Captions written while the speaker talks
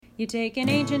You take an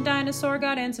ancient dinosaur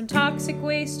god and some toxic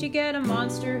waste. You get a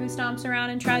monster who stomps around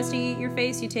and tries to eat your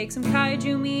face. You take some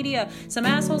kaiju media, some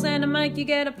assholes and a mic. You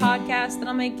get a podcast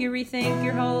that'll make you rethink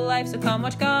your whole life. So come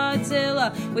watch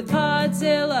Godzilla with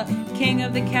Podzilla, king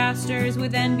of the casters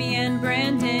with NBN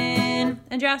Brandon,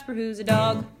 and Jasper who's a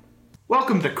dog.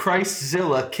 Welcome to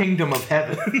Christzilla, Kingdom of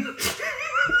Heaven.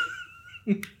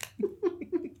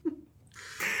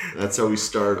 That's how we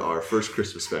start our first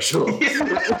Christmas special.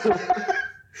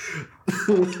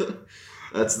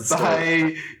 That's the start.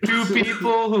 By two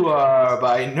people who are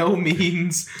by no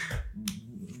means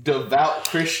devout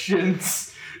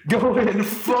Christians going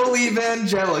full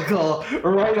evangelical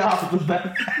right off the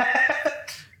bat.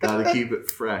 Gotta keep it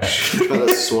fresh.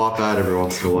 Gotta swap out every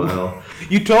once in a while.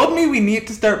 You told me we need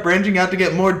to start branching out to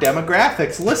get more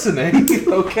demographics listening,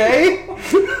 okay?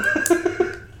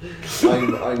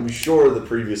 I'm sure the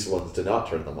previous ones did not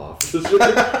turn them off.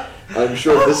 I'm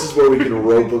sure this is where we can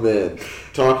rope them in.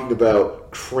 Talking about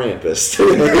Krampus.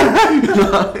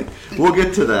 We'll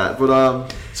get to that. But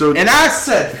And I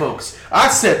said, folks,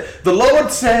 the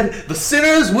Lord said, the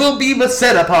sinners will be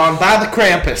beset upon by the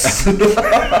Krampus.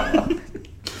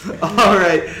 All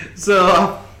right,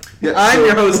 so I'm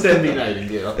your host, Envy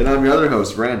Nightingale. And I'm your other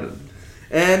host, Brandon.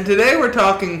 And today we're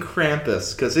talking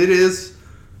Krampus, because it is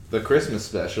the Christmas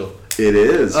special. It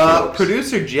is.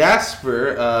 Producer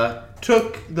Jasper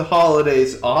took the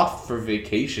holidays off for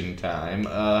vacation time.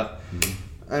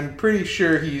 I'm pretty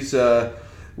sure he's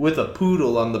with a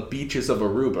poodle on the beaches of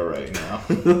Aruba right now.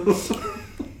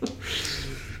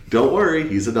 Don't worry,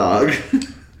 he's a dog.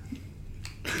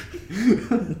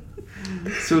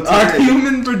 So our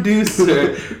human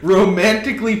producer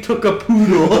romantically took a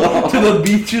poodle to the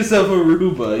beaches of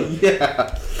Aruba.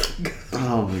 Yeah.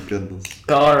 Oh my goodness.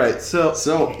 All right. So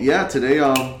yeah, today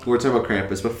we're talking about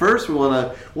Krampus, but first we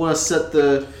want to set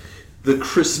the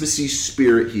Christmassy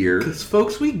spirit here. Because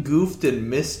folks, we goofed and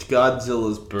missed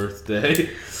Godzilla's birthday.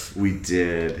 We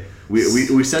did.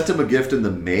 We sent him a gift in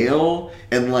the mail,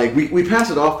 and we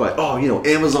passed it off by,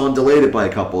 Amazon delayed it by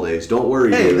a couple days. Don't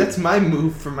worry. Hey, dude. That's my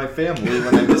move for my family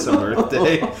when I miss a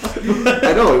birthday.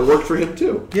 I know, it worked for him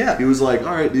too. Yeah. He was like,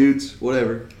 all right, dudes,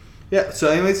 whatever. Yeah, so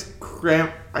anyways,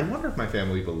 I wonder if my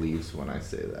family believes when I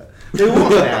say that. They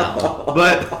won't now.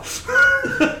 But,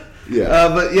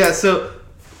 yeah. So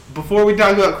before we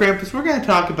talk about Krampus, we're going to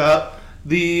talk about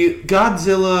the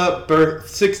Godzilla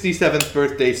 67th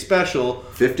birthday special.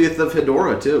 50th of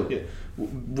Hedorah, too. Yeah,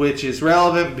 which is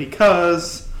relevant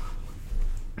because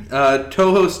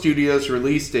Toho Studios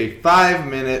released a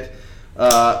 5-minute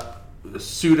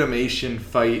Suitimation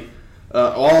fight,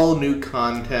 all new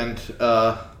content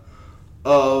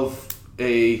of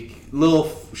a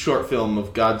little short film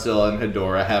of Godzilla and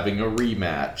Hedorah having a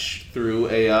rematch through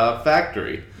a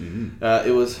factory. Mm-hmm.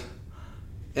 It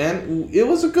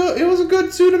was a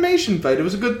good Suitimation fight. It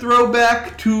was a good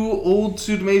throwback to old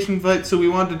Suitimation fights, so we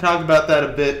wanted to talk about that a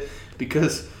bit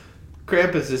because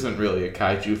Krampus isn't really a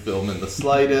kaiju film in the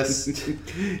slightest.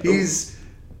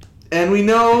 And we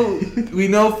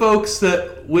know folks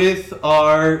that with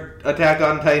our Attack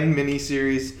on Titan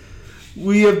miniseries,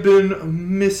 we have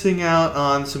been missing out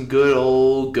on some good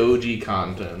old Goji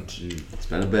content. It's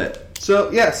been a bit. So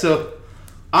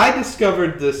I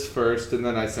discovered this first, and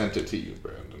then I sent it to you,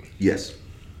 Brandon. Yes.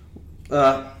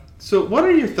 So what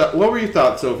were your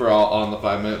thoughts overall on the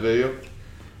 5-minute video?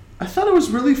 I thought it was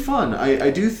really fun.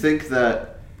 I do think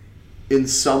that in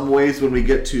some ways when we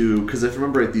get to... Because if I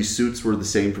remember right, these suits were the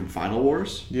same from Final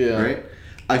Wars. Yeah. Right?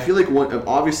 I feel like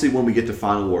obviously when we get to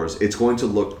Final Wars, it's going to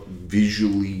look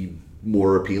visually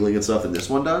more appealing and stuff than this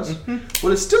one does. Mm-hmm.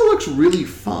 But it still looks really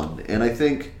fun. And I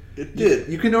think... It did.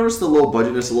 You can notice the low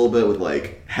budgetness a little bit with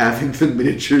having the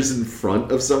miniatures in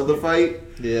front of some of the fight.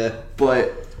 Yeah.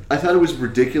 But I thought it was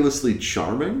ridiculously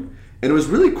charming, and it was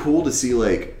really cool to see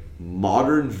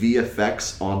modern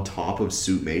VFX on top of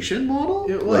Suitmation model.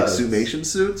 It was. Suitmation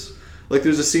suits.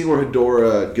 There's a scene where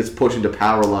Hedorah gets pushed into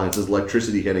power lines, there's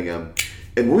electricity hitting him.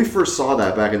 And when we first saw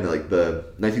that back in the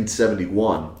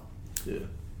 1971, yeah,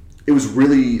 it was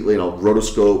really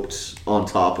rotoscoped on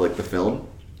top the film.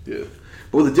 Yeah.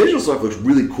 But with the digital stuff, it looks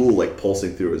really cool,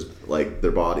 pulsing through his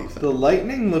their body thing. The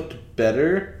lightning looked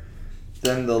better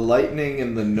than the lightning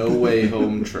in the No Way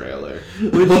Home trailer.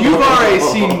 Which you've already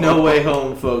seen No Way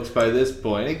Home, folks, by this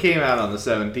point. It came out on the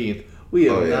 17th. We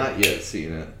have not yet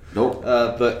seen it. Nope.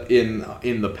 But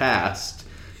in the past,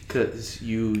 because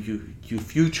you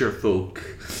future folk.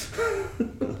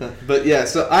 But yeah,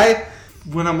 so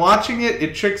when I'm watching it,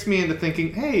 it tricks me into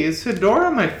thinking, hey, is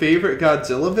Hedorah my favorite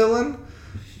Godzilla villain?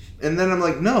 And then I'm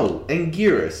like, no,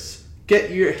 Anguirus. Get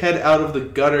your head out of the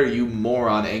gutter, you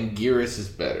moron. Anguirus is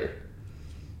better.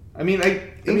 I mean,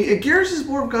 Garrus is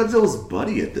more of Godzilla's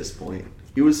buddy at this point.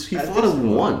 He fought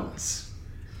him once.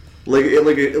 Like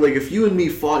if you and me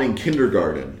fought in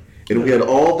kindergarten and we had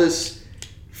all this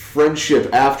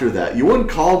friendship after that, you wouldn't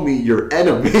call me your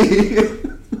enemy.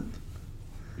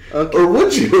 Okay. Or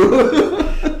would you?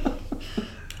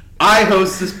 I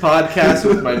host this podcast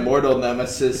with my mortal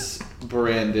nemesis,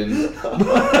 Brandon.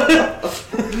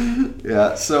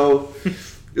 Yeah, so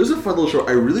it was a fun little show.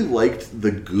 I really liked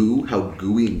the goo, how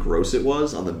gooey and gross it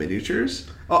was on the miniatures.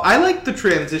 Oh, I like the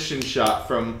transition shot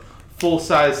from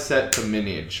full-size set to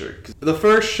miniature. The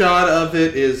first shot of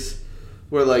it is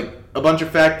where, like, a bunch of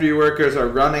factory workers are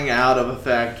running out of a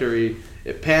factory.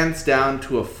 It pans down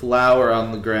to a flower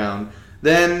on the ground.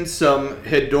 Then some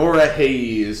Hedorah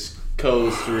haze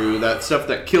goes through, that stuff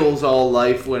that kills all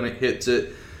life when it hits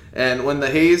it. And when the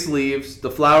haze leaves, the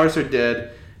flowers are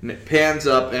dead, and it pans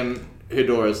up, and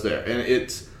Hedorah's there. And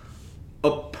it's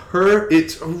a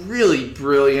really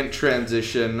brilliant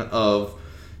transition of,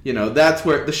 you know, that's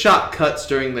where the shot cuts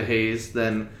during the haze,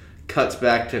 then cuts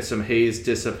back to some haze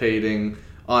dissipating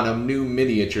on a new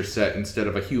miniature set instead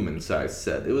of a human-sized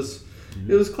set. It was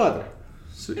clever.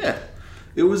 So, yeah.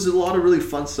 It was a lot of really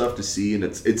fun stuff to see, and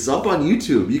it's up on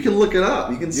YouTube. You can look it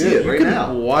up. You can see it right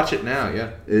now. Watch it now, yeah.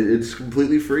 It's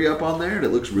completely free up on there, and it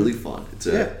looks really fun.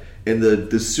 And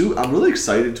the suit, I'm really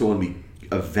excited to when we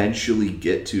eventually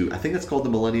get to, I think it's called the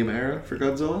Millennium Era for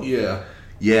Godzilla. Yeah.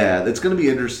 Yeah, that's going to be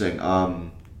interesting,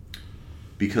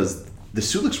 because the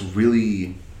suit looks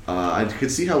really, I can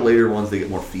see how later ones they get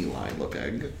more feline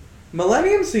looking.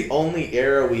 Millennium's the only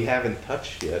era we haven't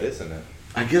touched yet, isn't it?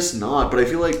 I guess not, but I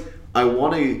feel like I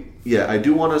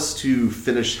do want us to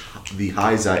finish the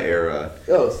Heisei era.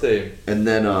 Oh, same. And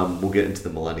then we'll get into the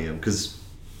Millennium, because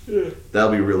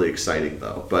that'll be really exciting,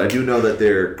 though. But I do know that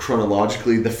they're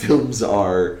chronologically, the films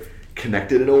are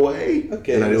connected in a way.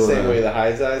 Okay, in the same way the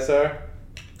Heiseis are?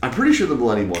 I'm pretty sure the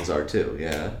Millennium ones are, too,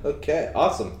 yeah. Okay,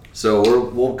 awesome. So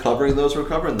we're covering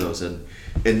those, and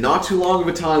in not too long of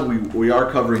a time, we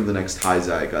are covering the next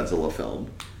Heisei Godzilla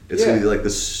film. It's going to be like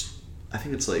this, I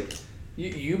think it's like...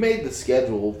 You made the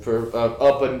schedule for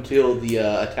up until the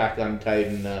Attack on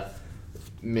Titan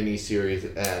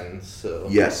miniseries ends. So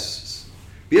yes,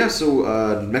 yeah. So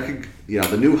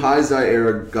the new Heisei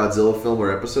era Godzilla film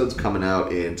or episode's coming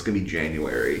out, and it's gonna be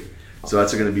January. So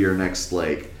that's gonna be our next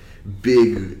like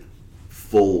big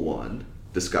full one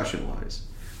discussion wise.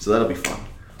 So that'll be fun.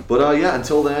 But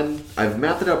until then, I've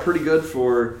mapped it out pretty good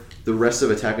for the rest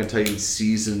of Attack on Titan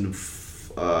season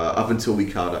up until we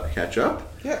catch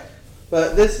up. Yeah.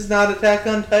 But this is not Attack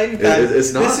on Titan time.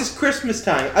 It's not. This is Christmas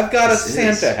time. I've got a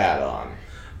Santa hat on.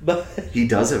 But he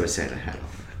does have a Santa hat on.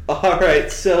 All right,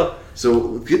 so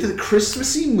get to the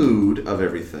Christmassy mood of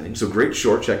everything. So great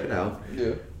short, check it out.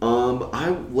 Yeah.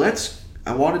 I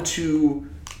wanted to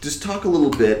just talk a little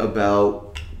bit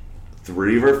about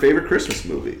 3 of our favorite Christmas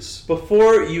movies.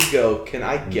 Before you go, can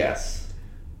I guess?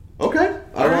 Okay.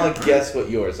 I want to guess what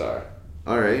yours are.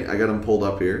 All right, I got them pulled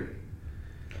up here.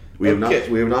 We have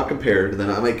not compared.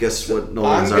 Then I might guess what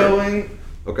Nolan's are. I'm going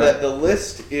that the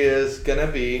list is gonna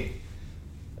be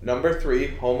number 3,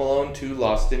 Home Alone 2,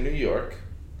 Lost in New York.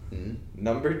 Mm-hmm.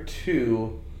 Number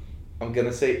 2, I'm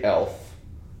gonna say Elf,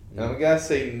 and I'm gonna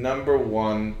say number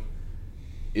 1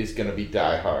 is gonna be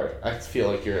Die Hard. I feel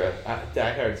like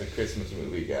Die Hard's a Christmas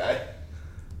movie guy.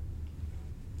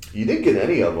 You didn't get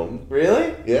any of them.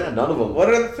 Really? Yeah, none of them.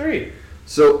 What are the 3?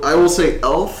 So I will say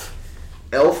Elf.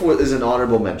 Elf is an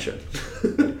honorable mention.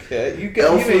 Okay, you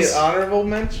made honorable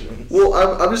mentions. Well,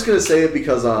 I'm just gonna say it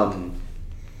because let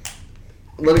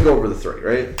me go over the 3.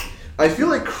 Right, I feel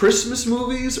like Christmas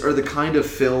movies are the kind of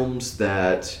films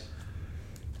that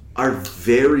are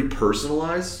very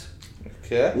personalized.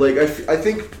 Okay. Like I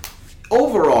think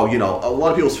overall, you know, a lot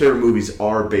of people's favorite movies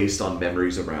are based on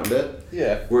memories around it.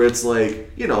 Yeah. Where it's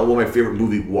like, you know, one of my favorite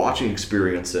movie watching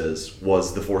experiences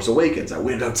was The Force Awakens. I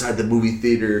went outside the movie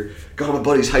theater, got my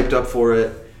buddies hyped up for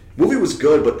it. Movie was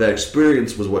good, but that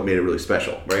experience was what made it really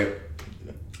special, right?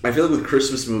 I feel like with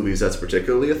Christmas movies, that's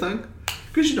particularly a thing.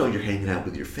 Because, you know, you're hanging out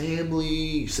with your family,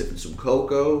 you're sipping some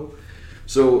cocoa.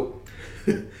 So,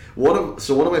 one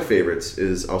of my favorites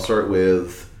is, I'll start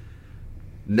with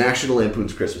National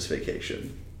Lampoon's Christmas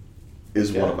Vacation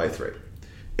is one of my 3.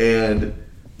 And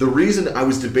the reason I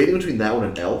was debating between that one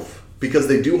and Elf, because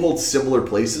they do hold similar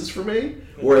places for me,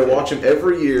 where I watch them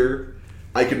every year.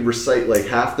 I can recite like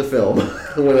half the film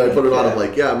when I put it on. I'm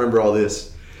like, yeah, I remember all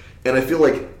this. And I feel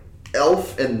like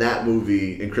Elf and that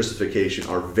movie and Christmas Vacation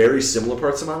are very similar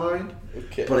parts of my mind.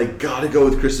 Okay. But I gotta go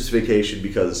with Christmas Vacation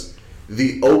because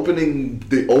the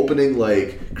opening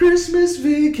like Christmas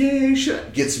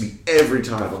Vacation gets me every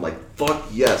time. I'm like, fuck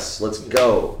yes, let's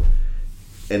go.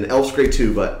 And Elf's great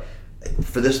too, but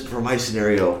for my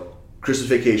scenario, Christmas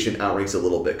Vacation outranks a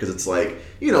little bit because it's like,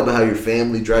 you know, about how your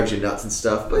family drives you nuts and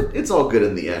stuff, but it's all good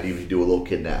in the end, even if you do a little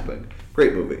kidnapping.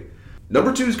 Great movie.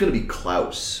 Number 2 is going to be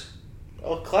Klaus.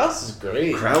 Oh, Klaus is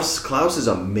great. Klaus is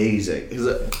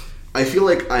amazing. I feel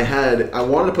like I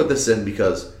wanted to put this in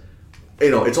because, you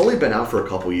know, it's only been out for a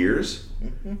couple years.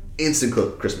 Mm-hmm.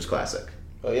 Instant Christmas classic.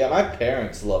 Oh yeah, my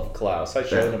parents love Klaus. I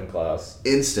showed them Klaus.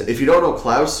 Instant. If you don't know,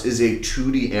 Klaus is a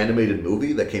 2D animated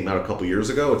movie that came out a couple years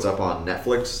ago. It's up on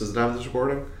Netflix at the time of this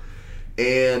recording.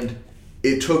 And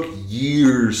it took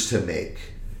years to make.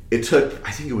 It took,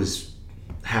 I think it was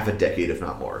half a decade, if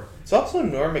not more. It's also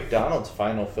Norm Macdonald's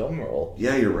final film role.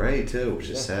 Yeah, you're right, too, which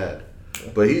is sad. Yeah.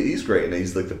 But he's great, and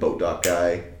he's like the boat dock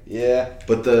guy. Yeah.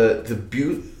 But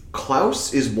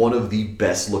Klaus is one of the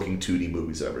best looking 2D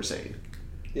movies I've ever seen.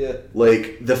 Yeah.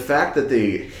 Like, the fact that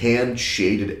they hand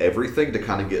shaded everything to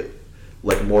kind of get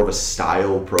like more of a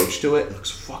style approach to it looks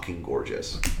fucking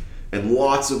gorgeous. And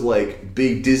lots of like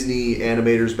big Disney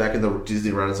animators back in the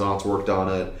Disney Renaissance worked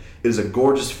on it. It is a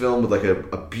gorgeous film with like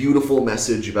a beautiful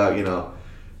message about, you know,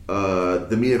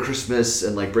 the meaning of Christmas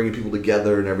and like bringing people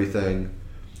together and everything.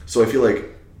 So I feel like,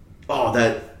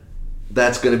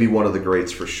 that's going to be one of the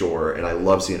greats for sure, and I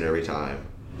love seeing it every time.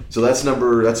 So that's not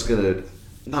numbered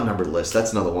list.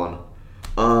 That's another one.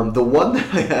 The one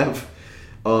that I have,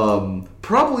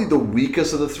 probably the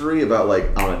weakest of the three, about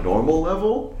like on a normal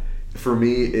level, for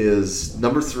me is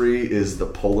number 3 is The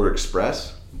Polar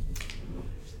Express.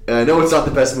 And I know it's not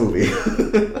the best movie.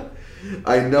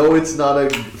 I know it's not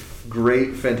a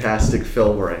great, fantastic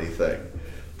film or anything.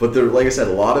 But like I said,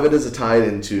 a lot of it is tied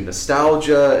into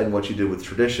nostalgia and what you did with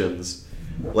traditions.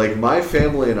 Like my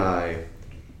family and I,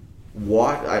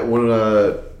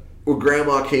 when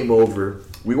Grandma came over,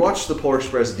 we watched the Polar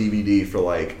Express DVD for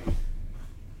like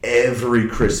every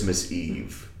Christmas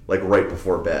Eve, like right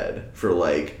before bed, for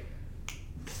like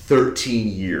 13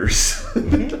 years.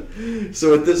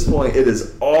 So at this point, it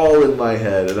is all in my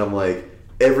head, and I'm like,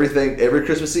 every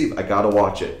Christmas Eve, I gotta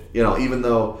watch it. You know, even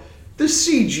though the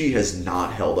CG has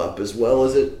not held up as well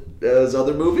as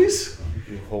other movies.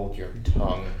 You hold your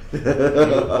tongue.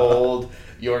 You hold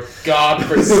your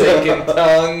godforsaken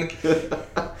tongue.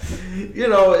 You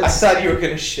know, I thought you were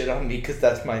gonna shit on me because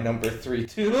that's my number 3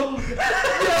 too.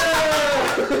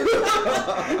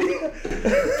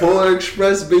 Polar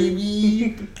Express,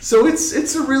 baby. So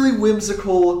it's a really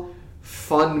whimsical,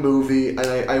 fun movie, and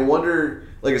I wonder.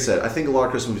 Like I said, I think a lot of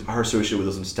Christmas movies are associated with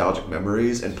those nostalgic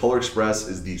memories, and Polar Express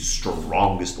is the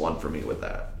strongest one for me with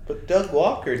that. But Doug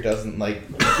Walker doesn't like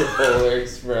the Polar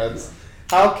Express.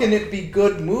 How can it be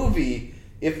good movie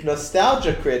if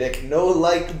nostalgia critic no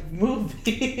like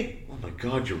movie? Oh my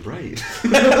god, you're right.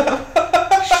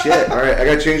 Shit. All right, I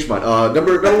gotta change mine.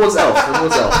 Number one's Elf. Number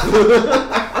one's Elf.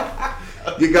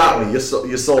 You got me. You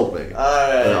sold me.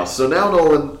 All right. So now,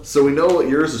 Nolan. So we know what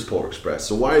yours is Polar Express.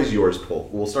 So why is yours Polar?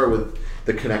 We'll start with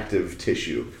the connective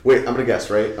tissue. Wait, I'm gonna guess,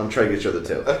 right? I'm trying to get you the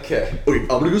two. Okay. I'm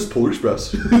gonna guess Polar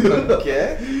Express.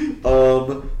 Okay.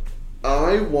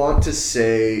 I want to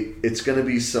say it's gonna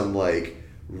be some like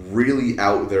really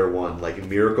out there one, like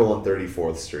Miracle on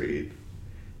 34th Street,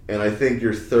 and I think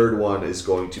your third one is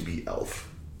going to be Elf.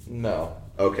 No.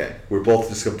 Okay, we're both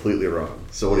just completely wrong.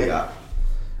 So what do you got?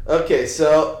 Okay,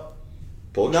 so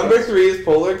Polar number Express. 3 is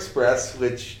Polar Express,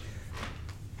 which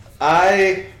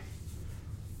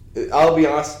I'll be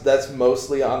honest, that's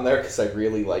mostly on there because I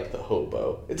really like the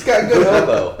hobo. It's got good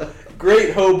hobo.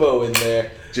 Great hobo in there.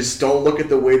 Just don't look at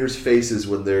the waiters' faces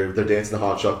when they're dancing the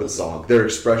Hot Chocolate song. Their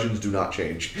expressions do not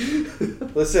change.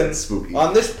 Listen, spooky.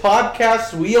 On this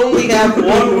podcast, we only have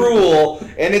one rule,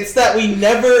 and it's that we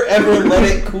never ever let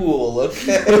it cool,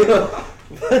 okay?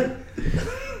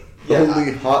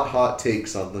 Only hot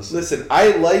takes on this. Listen,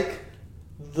 I like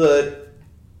the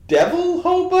devil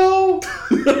hobo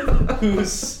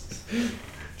who's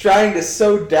trying to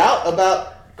sow doubt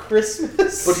about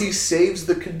Christmas. But he saves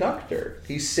the conductor.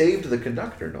 He saved the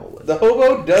conductor, Nolan. The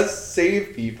hobo does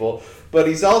save people, but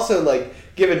he's also like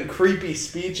giving creepy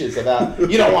speeches about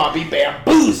you don't want to be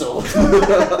bamboozled.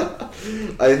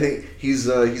 I think he's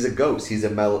a ghost. He's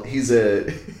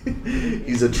a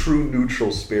true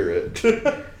neutral spirit.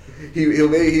 He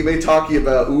may talk to you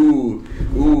about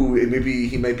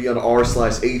he might be on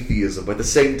r/atheism, but at the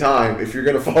same time, if you're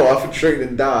gonna fall off a train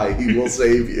and die, he will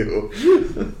save you.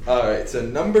 All right, so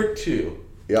number 2.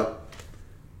 Yep.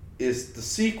 Is the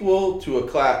sequel to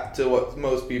to what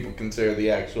most people consider the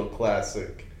actual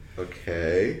classic.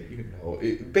 Okay. You know,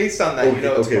 based on that, Okay.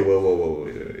 Okay. Whoa.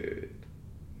 Wait.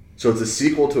 So it's a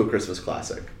sequel to a Christmas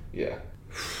classic. Yeah.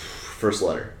 First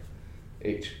letter.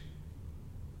 H.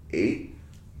 8?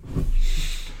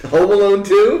 Home Alone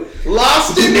 2?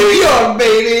 Lost in New York,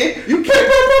 baby! You can't...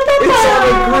 It's on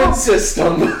a grid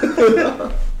system.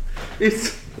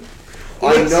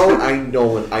 I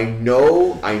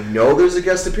know there's a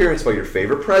guest appearance by your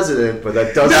favorite president, but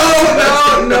that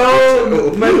doesn't...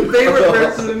 No! My favorite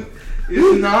president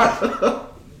is not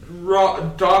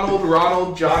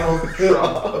Donald Trump,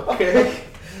 okay?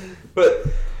 But...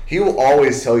 he will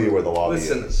always tell you where the lobby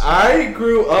listen, is. I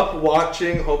grew up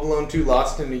watching Home Alone 2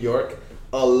 Lost in New York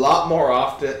a lot more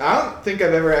often. I don't think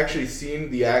I've ever actually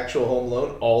seen the actual Home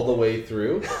Alone all the way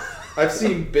through. I've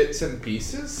seen bits and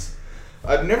pieces.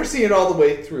 I've never seen it all the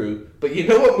way through, but you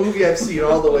know what movie I've seen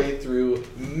all the way through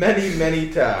many, many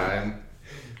times?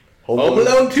 Home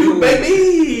Alone 2,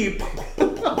 baby!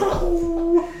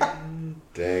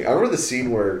 Dang. I remember the scene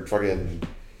where fucking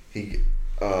he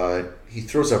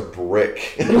throws a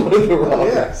brick at one of the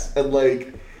robbers, and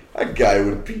like that guy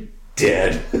would be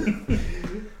dead.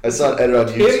 I saw an edit on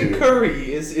YouTube. Tim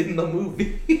Curry is in the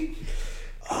movie.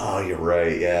 Oh, you're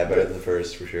right. Yeah, better than the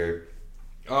first for sure.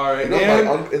 All right,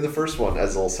 in the first one,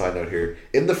 as a little side note here,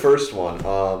 in the first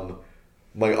one,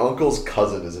 my uncle's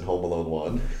cousin is in Home Alone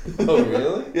 1. Oh,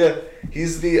 really? Yeah,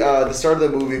 he's the start of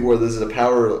the movie where there's an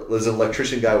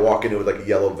electrician guy walking in with like a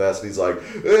yellow vest, and he's like,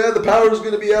 the power's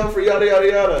gonna be out for yada yada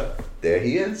yada. There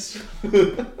he is.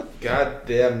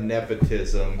 Goddamn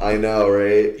nepotism. I know,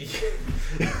 right?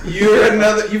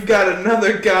 You've got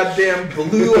another goddamn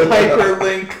blue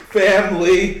hyperlink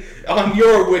family on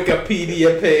your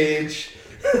Wikipedia page.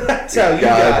 That's how you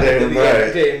got into the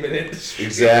entertainment industry.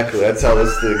 Exactly. That's how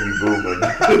this thing be booming.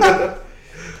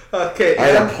 Okay.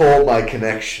 I pull my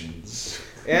connections.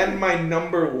 And my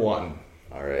number one.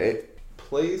 All right.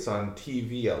 Plays on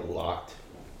TV a lot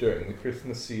during the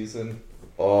Christmas season.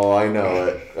 Oh, I know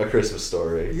it. A Christmas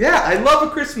Story. Yeah, I love A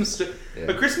Christmas Story. Yeah.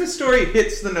 A Christmas Story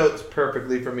hits the notes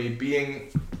perfectly for me, being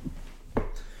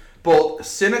both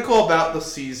cynical about the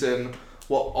season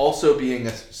while also being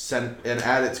an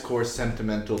at its core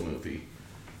sentimental movie.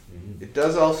 Mm-hmm. It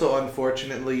does also,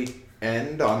 unfortunately,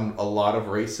 end on a lot of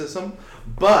racism,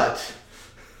 but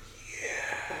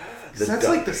that's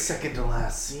like the second to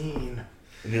last scene.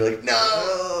 And you're like,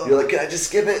 no! You're like, can I just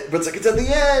skip it? But it's like, it's at the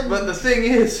end! But the thing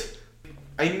is,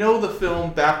 I know the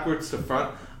film backwards to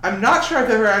front. I'm not sure I've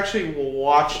ever actually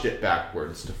watched it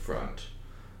backwards to front.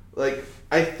 Like,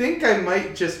 I think I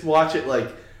might just watch it,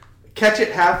 like, catch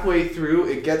it halfway through,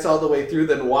 it gets all the way through,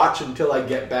 then watch until I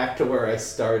get back to where I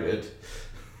started.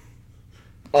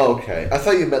 Oh, okay. I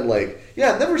thought you meant, like,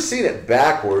 yeah, I've never seen it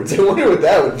backwards. I wonder what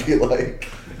that would be like.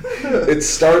 It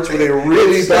starts with a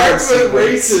really bad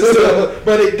sequence. Racism,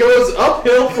 but it goes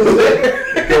uphill from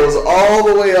there. It goes all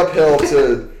the way uphill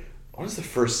to... What is the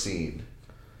first scene?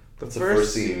 The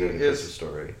first scene in the Christmas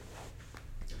Story.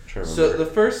 So the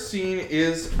first scene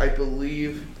is, I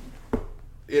believe,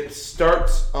 it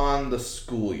starts on the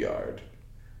schoolyard,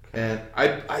 and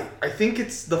I think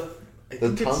it's the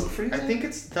tongue freezing. I think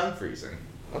it's tongue freezing.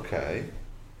 Okay.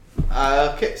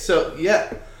 Okay. So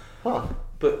yeah. Huh.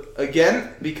 But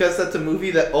again, because that's a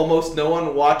movie that almost no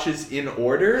one watches in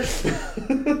order,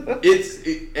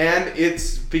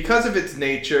 it's because of its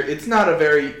nature. It's not a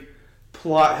very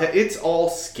plot. It's all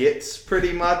skits,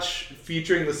 pretty much,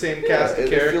 featuring the same cast of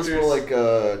characters. It feels more like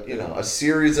a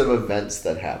series of events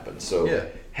that happen. So yeah.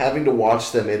 Having to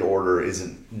watch them in order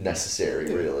isn't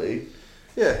necessary, really.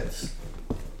 Yeah, it's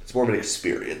more of an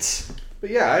experience. But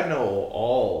yeah, I know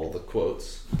all the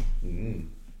quotes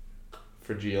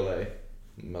for GLA.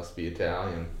 Must be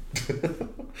Italian.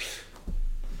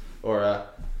 Or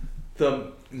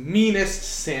the meanest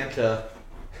Santa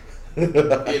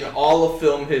in all of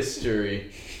film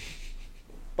history,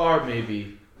 bar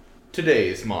maybe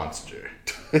today's monster.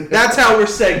 That's how we're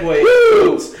segueing.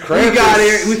 We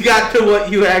got to what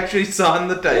you actually saw in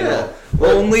the title. Yeah.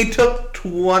 Only took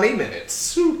 20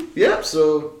 minutes. Yep.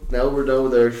 So now we're done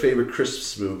with our favorite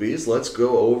Christmas movies. Let's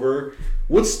go over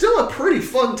what's still a pretty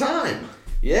fun time.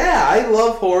 Yeah, I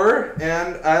love horror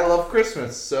and I love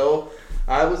Christmas, so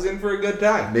I was in for a good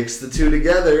time. Mix the two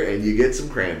together and you get some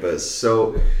Krampus.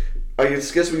 So I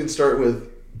guess we can start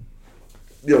with,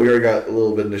 we already got a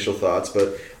little bit of initial thoughts,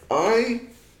 but I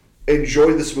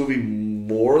enjoyed this movie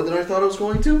more than I thought I was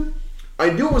going to.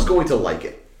 I knew I was going to like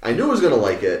it.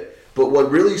 But what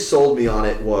really sold me on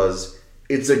it was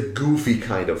it's a goofy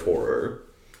kind of horror.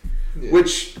 Yeah.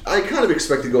 Which I kind of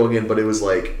expected going in, but it was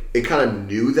like, it kind of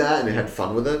knew that and it had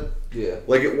fun with it. Yeah.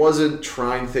 Like, it wasn't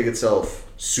trying to take itself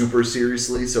super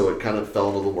seriously, so it kind of fell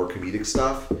into a little more comedic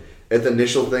stuff. at the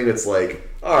initial thing, it's like,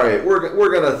 all right,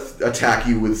 we're gonna attack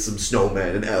you with some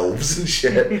snowmen and elves and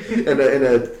shit, and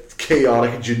a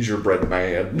chaotic gingerbread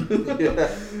man.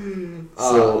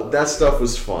 So that stuff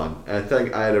was fun. And I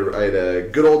think I had a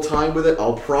good old time with it.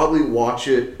 I'll probably watch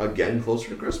it again closer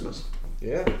to Christmas.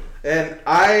 Yeah, and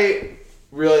I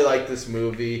really like this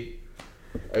movie.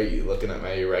 Are you looking at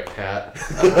my erect hat?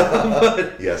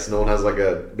 Yes, no one has like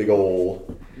a big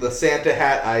old... The Santa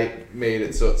hat, I made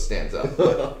it so it stands up.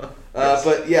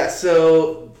 But yeah,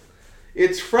 so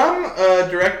it's from a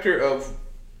director of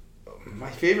my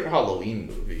favorite Halloween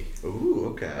movie. Ooh,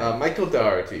 okay. Michael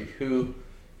Dougherty, who...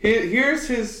 Here's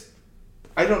his...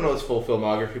 I don't know his full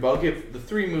filmography, but I'll give the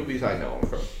 3 movies I know him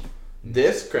from.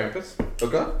 This, Krampus.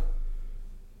 Okay.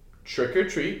 Trick or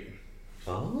Treat.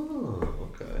 Oh,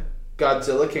 okay.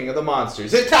 Godzilla, King of the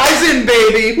Monsters. It ties in,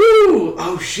 baby! Woo!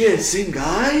 Oh, shit, same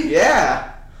guy?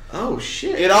 Yeah. Oh,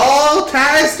 shit. It all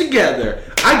ties together.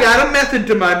 I got a method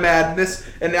to my madness,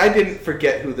 and I didn't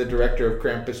forget who the director of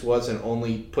Krampus was and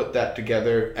only put that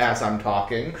together as I'm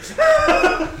talking.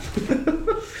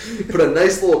 Put a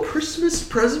nice little Christmas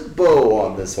present bow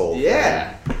on this whole thing.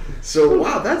 Yeah. So,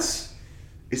 wow, that's...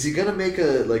 Is he gonna make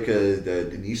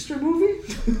an Easter movie?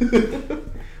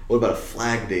 What about a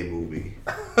Flag Day movie?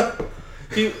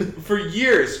 For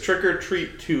years, Trick or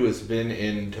Treat 2 has been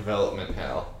in development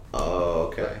hell. Oh,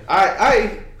 okay.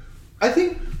 I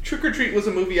think Trick or Treat was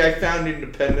a movie I found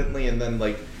independently, and then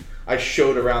I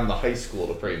showed around the high school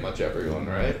to pretty much everyone,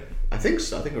 right? I think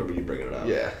so. I think we're really bringing it up.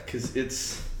 Yeah, because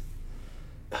it's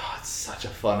such a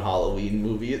fun Halloween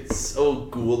movie. It's so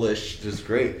ghoulish. Just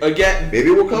great. Again,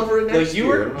 maybe we'll cover it next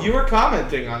year. You were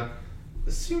commenting on.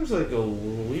 This seems like a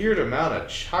weird amount of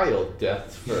child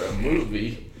deaths for a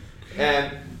movie,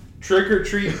 and Trick or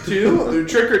Treat 2.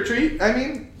 Trick or Treat. I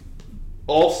mean,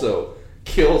 also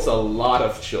kills a lot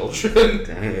of children.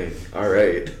 Dang. All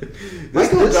right.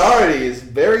 Michael Dougherty is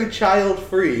very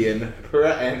child-free and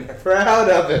proud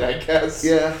of it, I guess.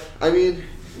 Yeah. I mean,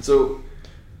 so.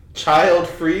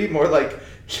 Child-free? More like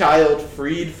child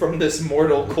freed from this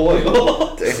mortal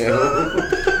coil.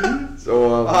 Damn.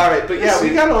 So, alright, but yeah, we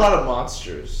got a lot of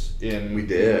monsters in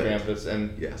Krampus,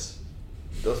 and yes,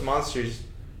 those monsters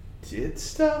did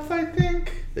stuff, I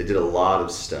think. They did a lot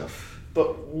of stuff.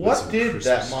 But what did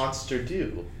that monster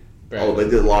do, Brandon? Oh, they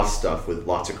did lots of stuff with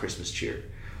lots of Christmas cheer.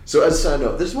 So as a side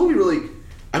note, this movie really,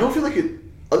 I don't feel like it,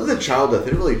 other than child death, they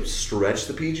didn't really stretch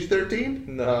the PG-13.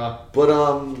 Nah. But, a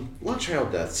lot of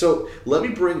child death. So, let me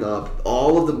bring up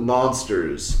all of the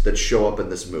monsters that show up in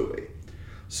this movie.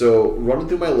 So, running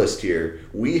through my list here,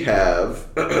 we have,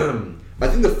 I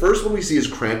think the first one we see is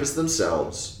Krampus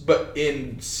themselves. But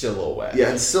in silhouette.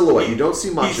 Yeah, in silhouette. You don't see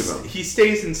much of him. He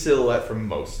stays in silhouette for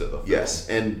most of the film. Yes,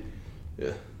 and...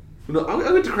 Yeah. No, I'll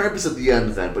get to Krampus at the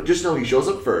end then, but just know he shows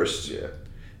up first. Yeah.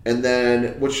 And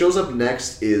then what shows up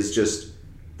next is just...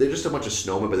 They're just a bunch of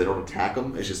snowmen, but they don't attack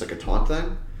them. It's just like a taunt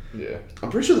thing. Yeah. I'm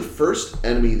pretty sure the first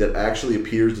enemy that actually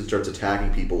appears and starts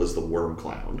attacking people is the Worm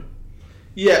Clown.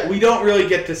 Yeah, we don't really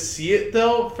get to see it,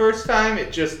 though, first time.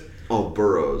 It just... Oh,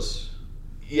 burrows.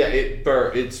 Yeah,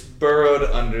 it's burrowed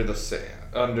under the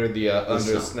sand, under the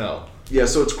snow. Yeah,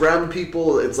 so it's grabbing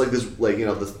people. It's like this,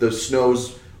 the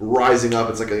snow's rising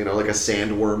up. It's like like a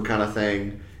sandworm kind of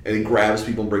thing, and he grabs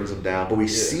people and brings them down. But we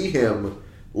see him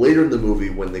later in the movie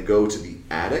when they go to the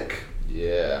attic.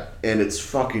 Yeah. And it's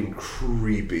fucking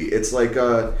creepy. It's like,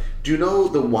 do you know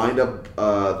the wind-up,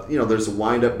 there's a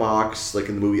wind-up box, like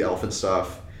in the movie Elf and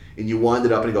stuff, and you wind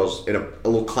it up and it goes, and a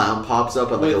little clown pops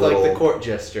up and with a little... the court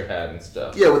jester hat and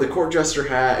stuff. Yeah, with the court jester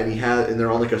hat, and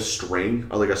they're on like a string,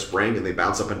 or like a spring, and they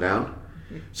bounce up and down.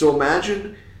 So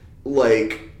imagine,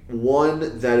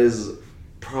 one that is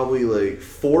probably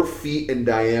 4 feet in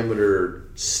diameter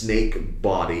snake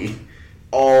body,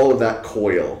 all of that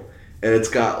coil, and and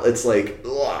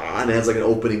it has an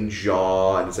opening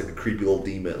jaw, and it's like a creepy little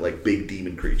demon, big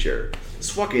demon creature.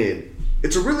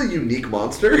 It's a really unique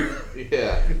monster.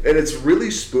 Yeah. And it's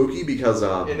really spooky because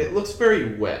and it looks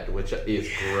very wet, which is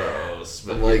gross.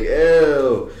 But I'm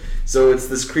ew. So it's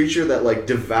this creature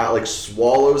that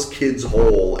swallows kids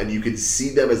whole, and you can see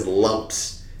them as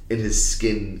lumps in his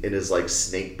skin, in his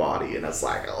snake body, and it's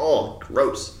oh,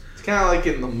 gross. It's kind of like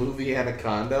in the movie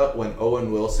Anaconda when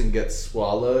Owen Wilson gets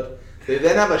swallowed. They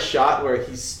then have a shot where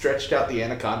he's stretched out the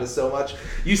anaconda so much,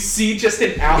 you see just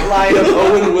an outline of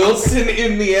Owen Wilson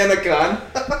in the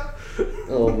anaconda.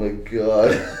 Oh my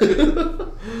god.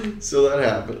 So that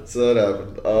happened. So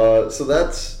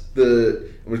that's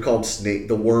we call him Snake,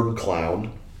 the Worm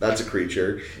Clown. That's a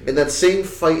creature. In that same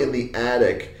fight in the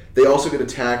attic, they also get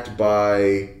attacked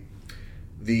by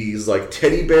these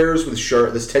teddy bears with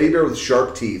sharp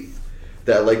teeth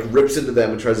that like rips into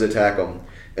them and tries to attack them.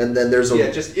 And then there's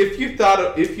a just if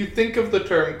you think of the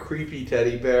term creepy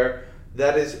teddy bear,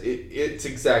 that is it's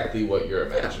exactly what you're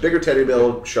imagining. bigger teddy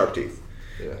bear, sharp teeth.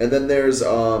 Yeah. And then there's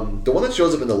the one that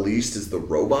shows up in the least is the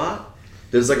robot.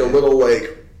 There's like a little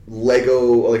like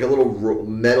Lego, like a little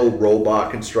metal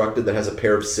robot constructed that has a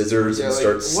pair of scissors and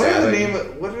starts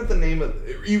stabbing. What are the name of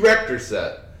erector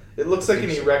set? It looks like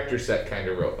an erector set kind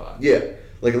of robot. Yeah,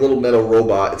 like a little metal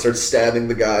robot. It starts stabbing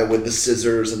the guy with the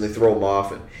scissors, and they throw him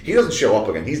off, and he doesn't show up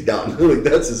again. He's done. Like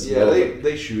that's his. Yeah,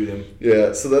 they shoot him.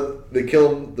 Yeah, so that they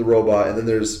kill him, the robot, and then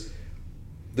there's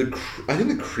I think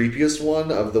the creepiest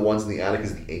one of the ones in the attic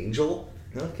is the angel.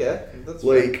 Okay, that's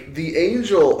like the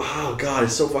angel. Oh god,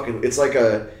 it's so fucking. It's like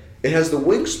it has the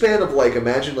wingspan of like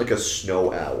imagine like a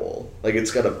snow owl. Like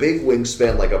it's got a big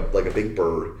wingspan like a big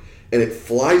bird, and it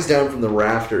flies down from the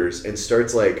rafters and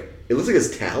starts like it looks like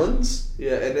it's talons.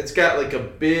 Yeah, and it's got like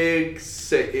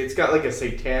it's got like a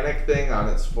satanic thing on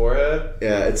its forehead.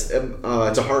 Yeah, it's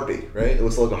a harpy, right? It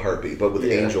looks like a harpy, but with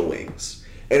angel wings.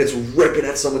 And it's ripping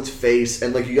at someone's face,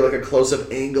 and like you get like a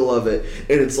close-up angle of it,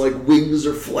 and it's like wings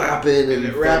are flapping and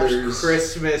it wraps feathers.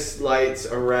 Christmas lights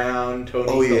around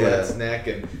Tony Collette's neck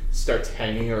and starts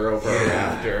hanging her over a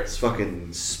rafter. It's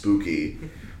fucking spooky.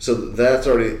 So that's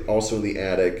already also in the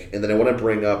attic, and then I want to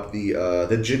bring up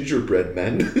the gingerbread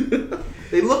men.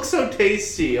 They look so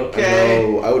tasty.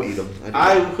 Okay, I would eat them.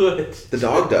 I would. The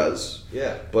dog does.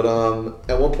 Yeah. But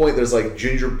at one point there's like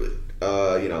gingerbread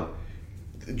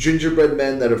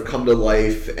men that have come to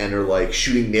life and are like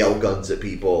shooting nail guns at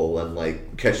people and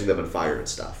like catching them on fire and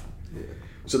stuff. Yeah.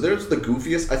 So there's the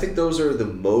goofiest. I think those are the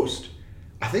most.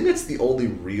 I think that's the only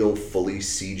real fully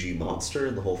CG monster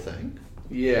in the whole thing.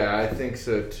 Yeah, I think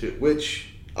so too.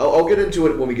 Which I'll get into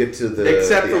it when we get to the.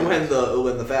 Except for when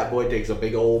the fat boy takes a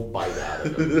big old bite out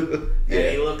of him, and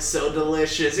he looks so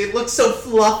delicious. It looks so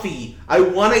fluffy. I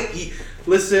want to eat.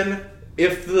 Listen,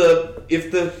 if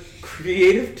the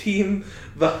creative team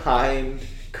behind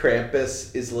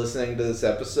Krampus is listening to this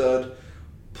episode,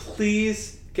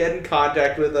 please get in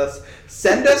contact with us.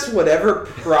 Send us whatever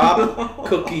prop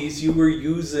cookies you were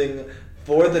using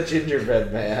for the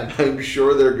gingerbread man. I'm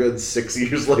sure they're good 6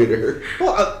 years later.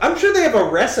 Well, I'm sure they have a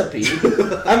recipe.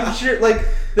 I'm sure, like,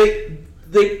 they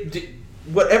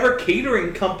whatever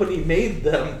catering company made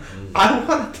them, I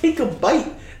want to take a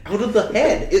bite out of the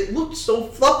head. It looked so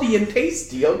fluffy and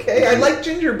tasty, okay? I like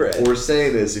gingerbread. What we're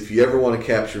saying is, if you ever want to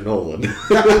capture Nolan,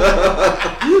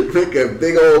 make a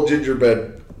big old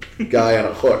gingerbread guy on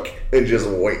a hook and just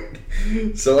wait.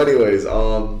 So anyways,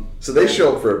 so they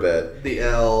show up for a bit. The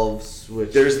elves,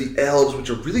 There's the elves, which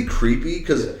are really creepy,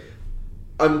 because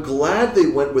I'm glad they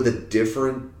went with a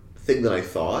different thing than I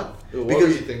thought. What were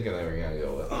you thinking they were going to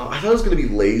go with? I thought it was going to be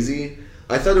lazy.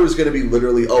 I thought it was going to be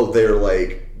literally, they're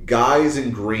like guys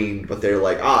in green, but they're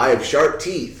like, I have sharp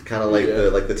teeth, kind of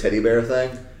like the teddy bear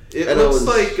thing. It looks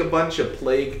like a bunch of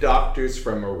plague doctors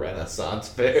from a Renaissance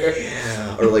fair.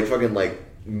 Yeah, or like fucking like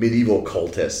medieval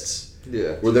cultists.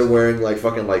 Yeah, where they're wearing like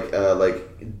fucking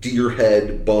like deer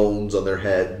head bones on their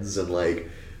heads and like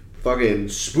fucking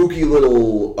spooky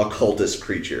little occultist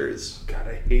creatures. God,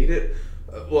 I hate it.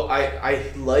 Well, I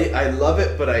love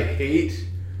it, but I hate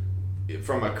it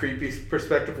from a creepy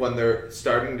perspective when they're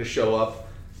starting to show up.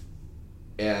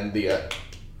 And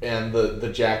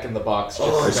the Jack in the Box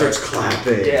just starts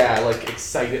clapping. Yeah, like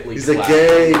excitedly. He's clapping. like,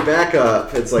 "Yay, back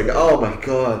up!" It's like, oh my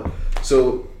god.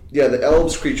 So yeah, the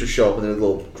elves creatures show up and they're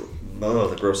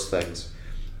the gross things,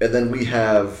 and then we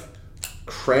have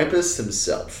Krampus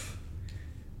himself.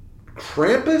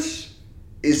 Krampus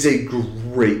is a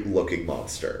great looking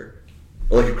monster,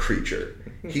 like a creature.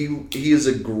 He is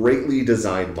a greatly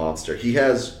designed monster. He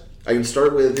has. I can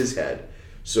start with his head.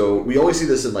 So we only see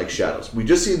this in like shadows. We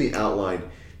just see in the outline,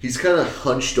 he's kind of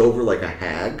hunched over like a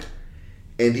hag,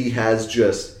 and he has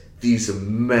just these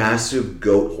massive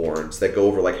goat horns that go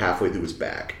over like halfway through his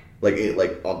back, like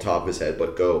on top of his head,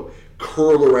 but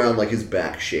curl around like his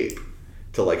back shape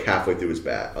to like halfway through his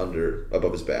back,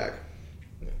 above his back.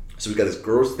 So we've got his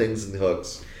gross things and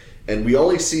hooks, and we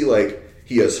only see like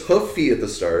he has hoof feet at the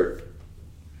start.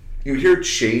 You hear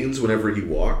chains whenever he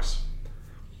walks,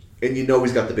 and you know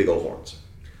he's got the big old horns.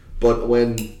 But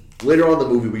when later on in the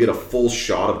movie we get a full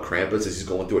shot of Krampus as he's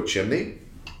going through a chimney,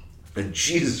 and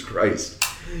Jesus Christ,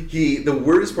 the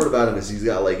weirdest part about him is he's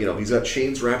got he's got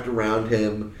chains wrapped around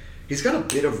him. He's got a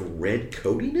bit of red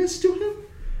coatiness to him.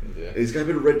 Yeah. And he's got a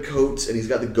bit of red coats, and he's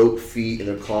got the goat feet, and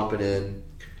they're clopping in,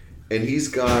 and he's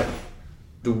got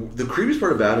the creepiest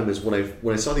part about him is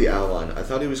when I saw the outline, I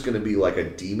thought he was going to be like a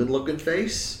demon looking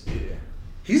face. Yeah.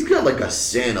 He's got like a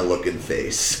Santa looking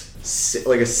face.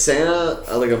 like a Santa,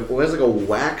 almost like a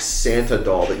wax Santa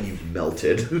doll that you've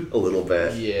melted a little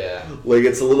bit. Yeah. Like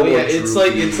it's a little. Yeah, more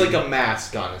it's like a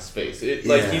mask on his face.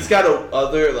 Like he's got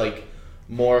other like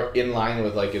more in line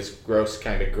with like his gross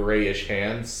kind of grayish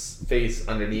hands face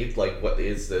underneath. Like what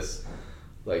is this?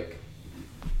 Like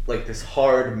this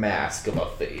hard mask of a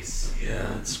face.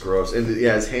 Yeah, it's gross. And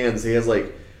his hands. He has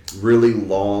like really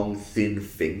long, thin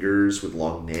fingers with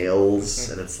long nails,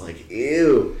 and it's like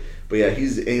ew. But yeah,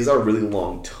 he's got a really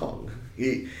long tongue.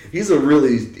 He's a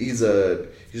really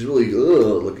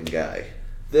looking guy.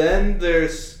 Then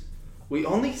we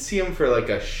only see him for like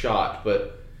a shot,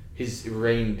 but his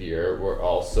reindeer were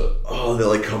also they're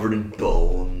like covered in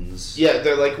bones. Yeah,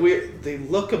 they're like weird. They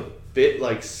look a bit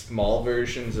like small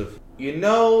versions of in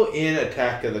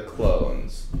Attack of the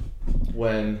Clones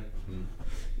when.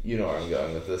 You know where I'm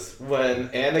going with this. When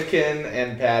Anakin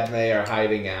and Padme are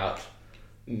hiding out,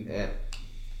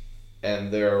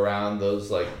 and they're around those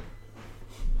what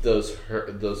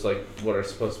are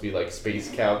supposed to be like space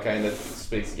cow kind of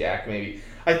space yak maybe.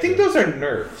 I think those are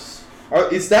Nerfs. Are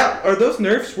those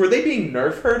Nerfs? Were they being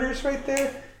Nerf herders right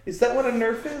there? Is that what a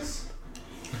Nerf is?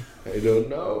 I don't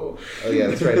know. Oh yeah,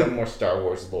 that's right. I'm more Star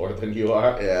Wars lore than you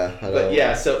are. Yeah, but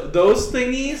yeah. So those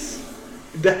thingies.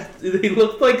 They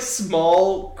look like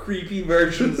small, creepy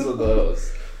versions of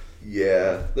those.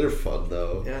 Yeah, they're fun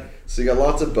though. Yeah. So you got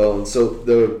lots of bones. So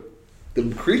the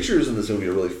creatures in this movie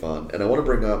are really fun, and I want to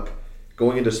bring up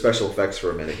going into special effects for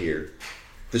a minute here.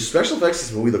 The special effects in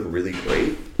this movie look really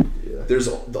great. Yeah. There's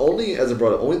only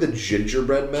the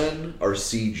gingerbread men are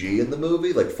CG in the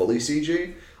movie, like fully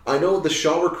CG. I know the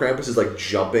shot where Krampus is like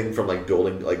jumping from like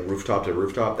building like rooftop to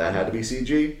rooftop, that had to be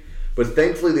CG. But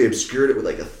thankfully they obscured it with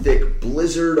like a thick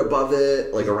blizzard above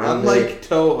it, like around Unlike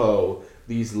Toho,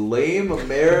 these lame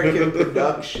American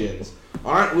productions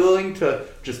aren't willing to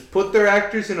just put their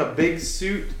actors in a big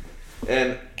suit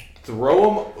and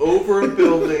throw them over a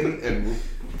building and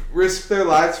risk their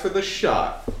lives for the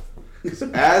shot. Because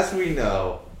as we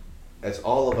know, as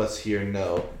all of us here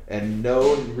know, and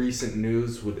no recent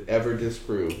news would ever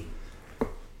disprove,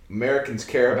 Americans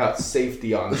care about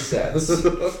safety on sets.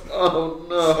 Oh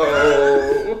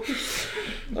no!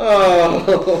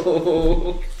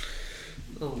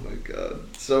 Oh my god.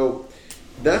 So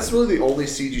that's really the only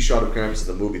CG shot of Krampus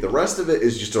in the movie. The rest of it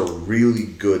is just a really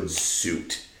good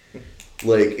suit.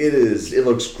 Like it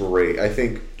looks great. I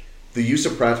think the use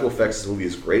of practical effects in this movie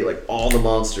is great. Like all the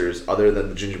monsters, other than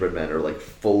the gingerbread men, are like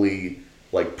fully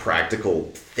like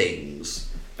practical things.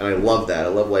 And I love that. I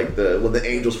love like when the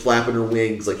angel's flapping her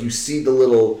wings, like you see the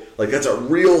little like that's a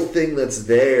real thing that's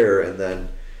there, and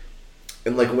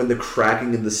like when the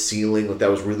cracking in the ceiling, like that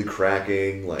was really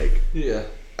cracking. Like yeah,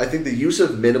 I think the use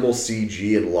of minimal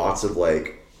CG and lots of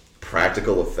like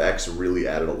practical effects really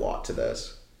added a lot to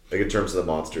this. Like in terms of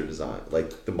the monster design,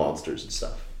 like the monsters and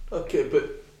stuff. Okay,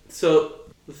 but so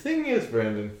the thing is,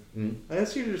 Brandon, I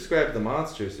asked you to describe the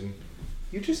monsters, and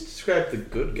you just described the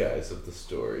good guys of the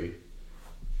story.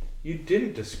 You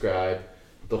didn't describe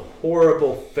the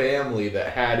horrible family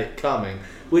that had it coming,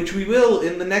 which we will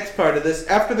in the next part of this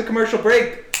after the commercial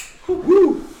break.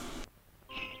 Woo-hoo!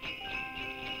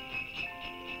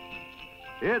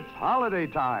 It's holiday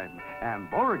time, and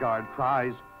Beauregard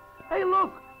cries, "Hey,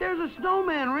 look, there's a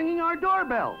snowman ringing our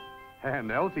doorbell."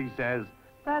 And Elsie says,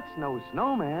 "That's no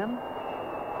snowman.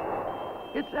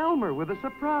 It's Elmer with a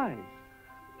surprise.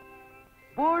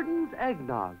 Borden's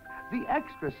Eggnog, the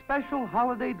extra special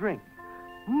holiday drink.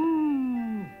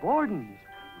 Borden's,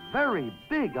 very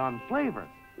big on flavor."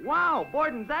 Wow,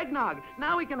 Borden's Eggnog.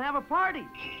 Now we can have a party.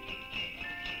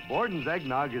 Borden's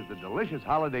Eggnog is the delicious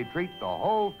holiday treat the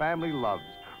whole family loves,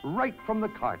 right from the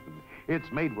carton.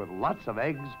 It's made with lots of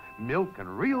eggs, milk,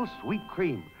 and real sweet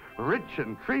cream. Rich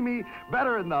and creamy,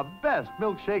 better than the best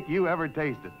milkshake you ever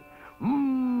tasted.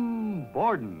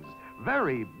 Borden's,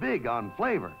 very big on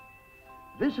flavor.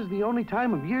 This is the only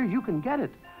time of year you can get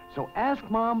it. So ask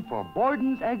Mom for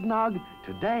Borden's Eggnog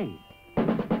today. So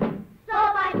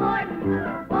buy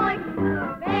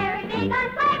Borden's, very big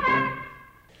on flavor.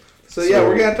 So yeah,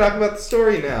 we're going to talk about the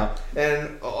story now.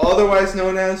 And otherwise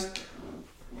known as,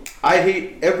 I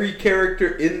hate every character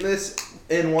in this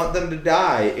and want them to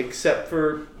die, except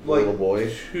for like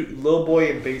Little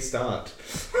Boy and Based Aunt.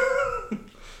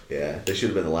 Yeah, they should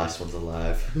have been the last ones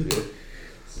alive.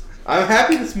 I'm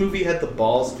happy this movie had the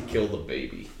balls to kill the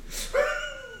baby.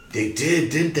 They did,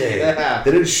 didn't they? Yeah.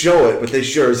 They didn't show it, but they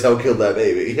sure as hell killed that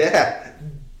baby. Yeah.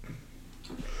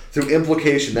 Through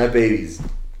implication, that baby's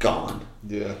gone.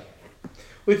 Yeah.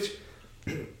 Which,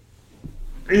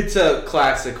 it's a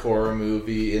classic horror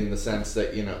movie in the sense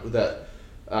that, you know, that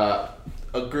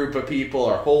a group of people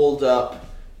are holed up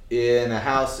in a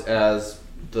house as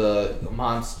the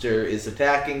monster is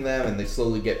attacking them, and they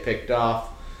slowly get picked off.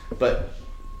 But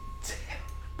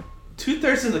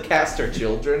 2/3 of the cast are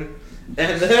children,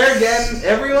 and there again,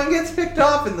 everyone gets picked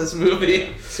off in this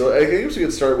movie. So I guess we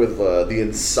could start with the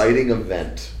inciting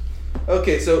event.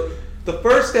 Okay, so the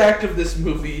first act of this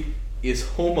movie is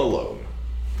Home Alone.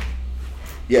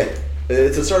 Yeah,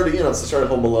 it's the start of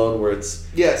Home Alone, where it's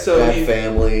so that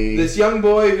family. This young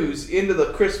boy who's into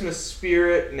the Christmas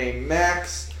spirit named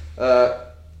Max.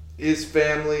 His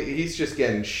family, he's just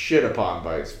getting shit upon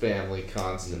by his family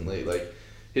constantly. Like,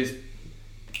 his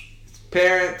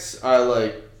parents are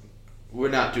like, we're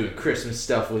not doing Christmas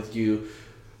stuff with you.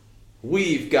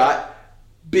 We've got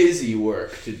busy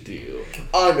work to do.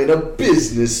 I'm in a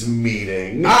business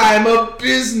meeting. I'm a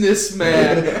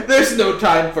businessman. There's no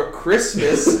time for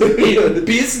Christmas in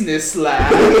business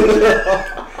land.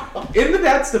 In the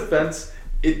dad's defense,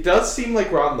 it does seem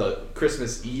like we're on the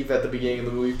Christmas Eve at the beginning of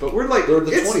the movie, but we're like, the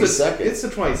 22nd. It's the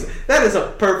 22nd. That is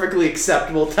a perfectly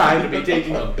acceptable time to be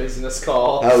taking a business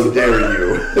call. How dare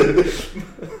you?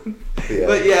 Yeah.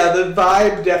 But yeah, the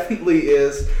vibe definitely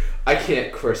is, I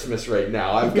can't Christmas right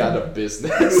now. I've got a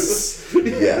business.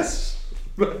 Yes.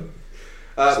 But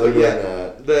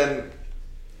yeah, then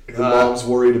the mom's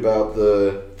worried about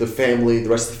the family, the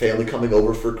rest of the family coming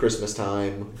over for Christmas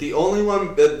time. The only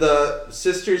one, the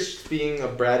sisters being a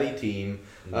bratty teen,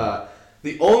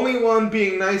 the only one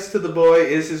being nice to the boy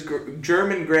is his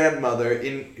German grandmother,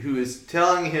 who is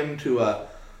telling him to,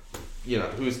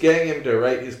 who's getting him to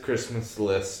write his Christmas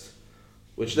list,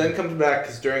 which then comes back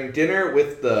because during dinner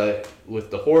with the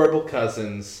horrible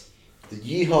cousins, the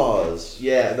Yeehaws,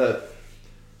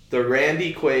 the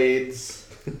Randy Quaids.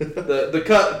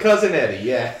 the cousin Eddie,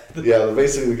 yeah.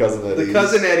 Basically the cousin Eddie. The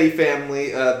cousin Eddie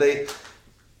family.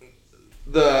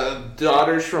 The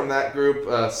daughters from that group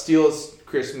steal his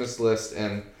Christmas list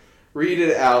and read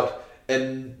it out,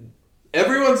 and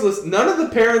everyone's listening. None of the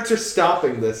parents are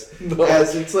stopping this,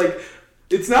 as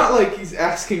it's not like he's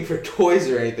asking for toys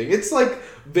or anything. It's like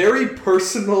very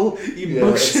personal,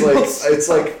 emotional. It's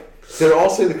like they're all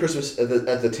saying the Christmas at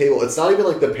the table. It's not even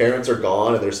like the parents are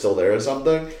gone and they're still there or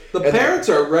something. The parents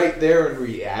are right there and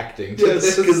reacting to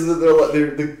this. Because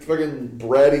the fucking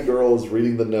bratty girl is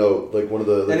reading the note, like one of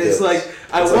the and kids. it's like,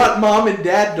 I want mom and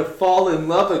dad to fall in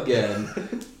love again.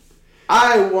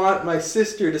 I want my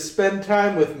sister to spend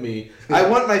time with me. I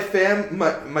want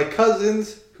my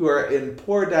cousins who are in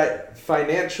poor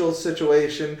financial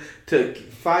situation to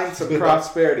find some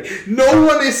prosperity. No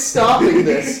one is stopping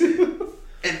this.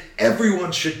 And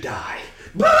everyone should die.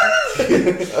 I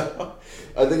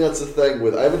think that's the thing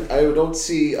with I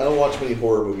don't watch many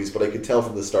horror movies, but I could tell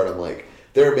from the start I'm like,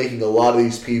 they're making a lot of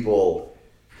these people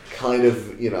kind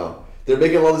of, they're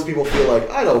making a lot of these people feel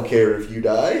like, I don't care if you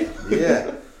die.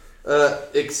 Yeah.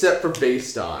 Except for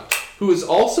Based On, who is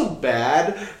also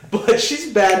bad, but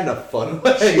she's bad in a fun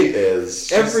way. She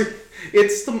is.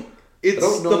 It's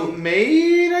the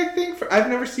maid, I think. I've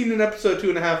never seen an episode of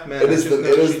 2.5 Men. It is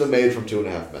the maid from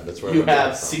 2.5 Men. That's where you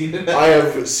have seen it. I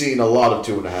have seen a lot of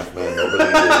 2.5 Men over the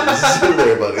years.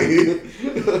 There,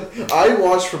 buddy. I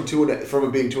watched from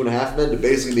it being 2.5 Men to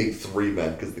basically being 3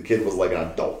 Men because the kid was like an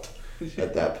adult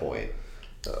at that point.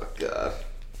 Oh god!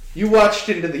 You watched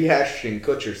into the Ashton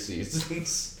Kutcher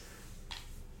seasons.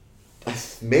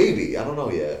 Maybe, I don't know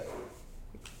yet.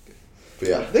 But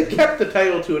yeah, they kept the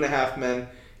title 2.5 Men.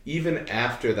 Even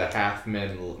after the half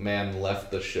man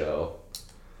left the show,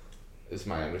 is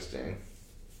my understanding.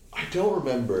 I don't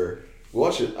remember. I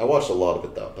watched a lot of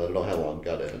it though, but I don't know how long it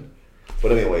got in.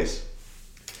 But anyways,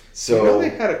 so they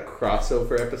had a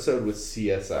crossover episode with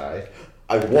CSI.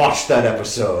 I watched that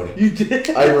episode. You did?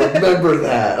 I remember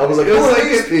that. I was like, it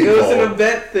was an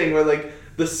event thing where like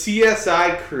the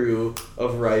CSI crew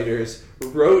of writers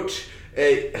wrote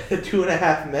a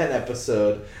 2.5 Men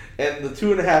episode, and the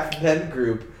 2.5 Men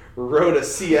group wrote a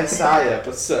CSI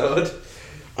episode.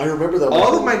 I remember that.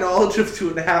 All of my knowledge of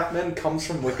 2.5 Men comes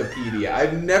from Wikipedia.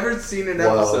 I've never seen an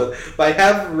episode, but I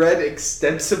have read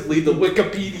extensively the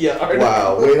Wikipedia article.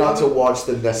 Wow, way not to watch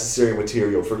the necessary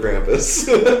material for Krampus.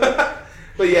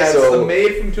 But yeah, so the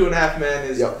maid from 2.5 Men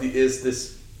is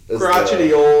this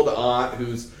crotchety old aunt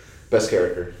who's best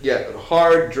character. Yeah,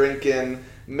 hard drinking,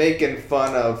 making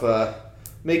fun of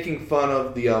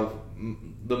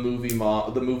the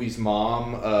movie's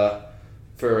mom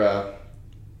for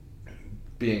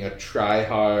being a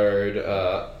try-hard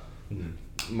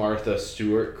Martha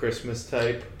Stewart Christmas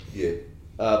type. Yeah.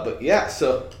 But yeah,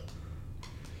 so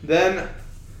then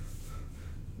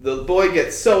the boy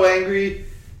gets so angry,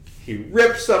 he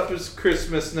rips up his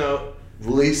Christmas note,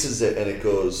 releases it, and it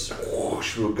goes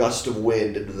whoosh, through a gust of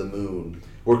wind into the moon.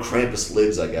 where Krampus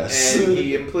lives, I guess. And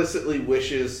he implicitly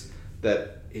wishes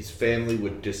that his family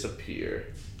would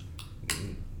disappear.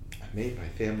 I made my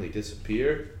family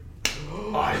disappear.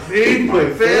 I made my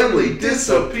family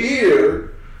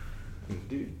disappear.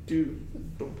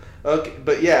 Okay,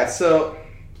 but yeah, so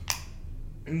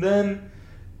and then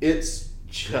it's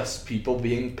just people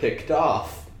being picked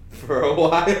off for a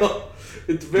while.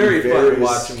 It's very fun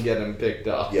watching them picked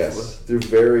off. Yes, through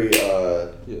very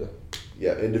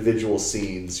individual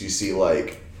scenes. You see,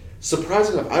 like,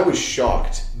 surprisingly enough, I was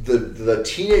shocked. The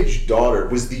teenage daughter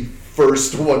was the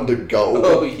first one to go.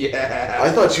 Oh yeah.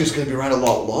 I thought she was going to be around a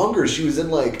lot longer. She was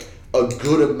in like a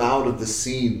good amount of the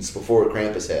scenes before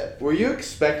Krampus hit. Were you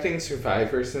expecting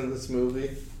survivors in this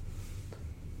movie?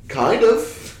 Kind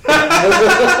of.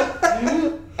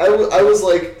 I was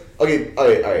like, okay, all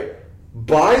right.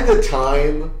 By the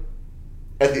time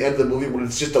at the end of the movie when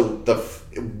it's just the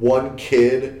one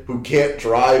kid who can't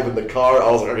drive in the car,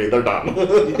 I was like, okay, they're done.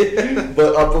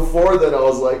 But before then, I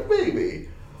was like, maybe.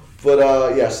 But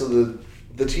so the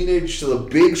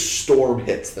big storm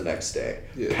hits the next day.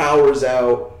 Yeah. Power's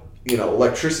out,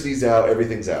 electricity's out,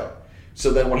 everything's out. So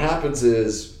then what happens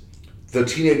is the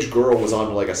teenage girl was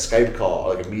on like a Skype call,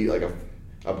 like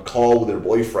a call with her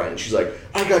boyfriend. She's like,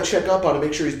 I gotta check up on him,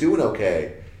 make sure he's doing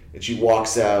okay. And she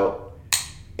walks out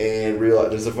and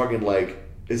realizes there's a fucking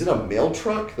is it a mail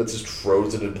truck that's just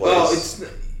frozen in place?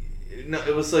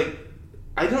 It was like,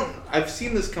 I've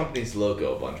seen this company's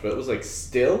logo a bunch, but it was like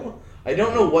Still. I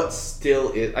don't know what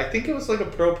Still is. I think it was like a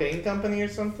propane company or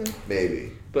something.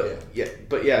 Maybe. But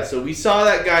yeah, so we saw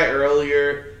that guy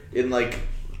earlier in like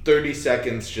 30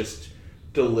 seconds just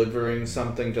delivering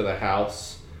something to the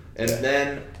house, and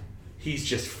then he's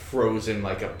just frozen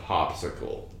like a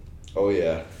popsicle. Oh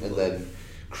yeah, and then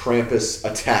Krampus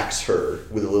attacks her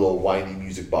with a little whiny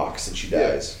music box, and she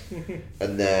dies. Yeah.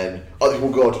 And then other people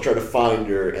go out to try to find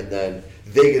her, and then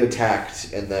they get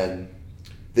attacked, and then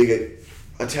they get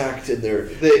attacked, and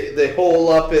they hole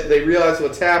up it. They realize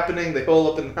what's happening. They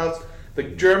hole up in the house. The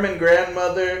German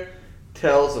grandmother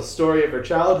tells a story of her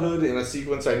childhood in a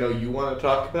sequence I know you want to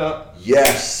talk about.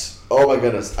 Yes. Oh my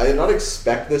goodness, I did not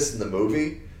expect this in the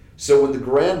movie. So when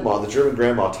the German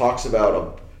grandma talks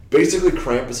about basically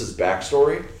Krampus's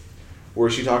backstory, where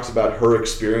she talks about her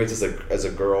experience as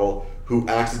a girl who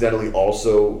accidentally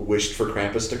also wished for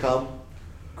Krampus to come.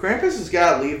 Krampus has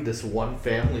got to leave this one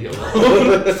family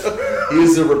alone. He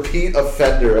is a repeat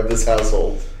offender of this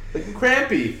household. Like,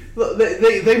 Krampy,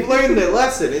 they've learned their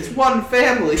lesson. It's one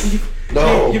family.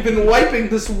 No. You've been wiping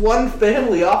this one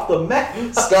family off the map.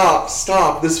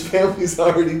 Stop. This family's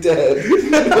already dead.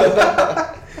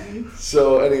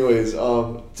 So anyways,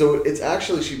 so it's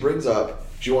actually, she wants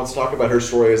to talk about her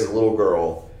story as a little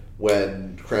girl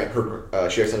when she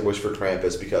accidentally wished for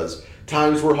Krampus because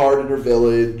times were hard in her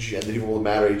village and the people were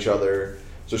mad at each other.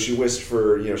 So she wished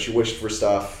for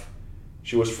stuff.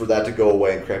 She wished for that to go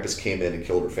away, and Krampus came in and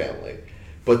killed her family.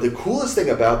 But the coolest thing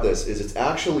about this is it's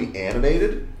actually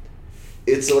animated.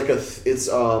 It's like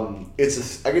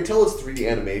I can tell it's 3D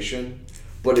animation,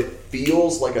 but it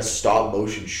feels like a stop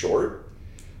motion short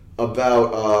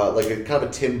about like a kind of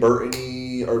a Tim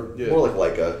Burton-y or more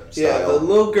like a style. Yeah, the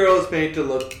little girl is made to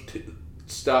look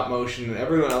stop motion, and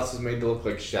everyone else is made to look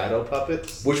like shadow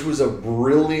puppets, which was a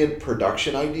brilliant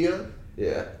production idea.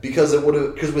 Yeah, because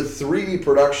with 3D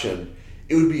production,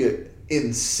 it would be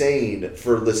insane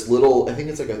for this little. I think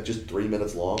it's like just 3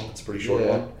 minutes long. It's a pretty short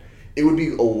one. It would be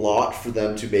a lot for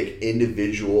them to make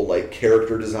individual like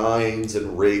character designs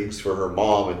and rigs for her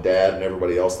mom and dad and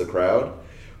everybody else in the crowd.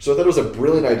 So I thought it was a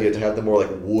brilliant idea to have them more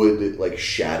like wood, like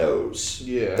shadows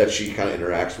that she kind of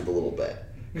interacts with a little bit.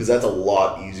 Because that's a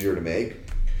lot easier to make.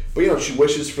 But, she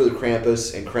wishes for the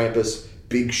Krampus, and Krampus,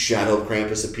 big shadow of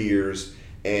Krampus appears,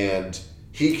 and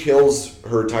he kills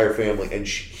her entire family, and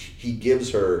he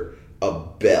gives her a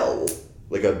bell,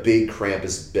 like a big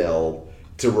Krampus bell,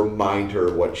 to remind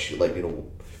her what she,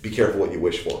 be careful what you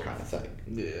wish for kind of thing.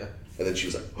 Yeah. And then she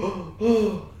was like,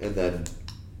 oh, and then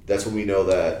that's when we know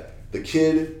that the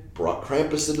kid brought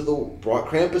Krampus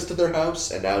to their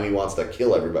house, and now he wants to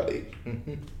kill everybody.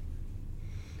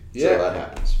 Yeah. So that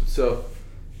happens. So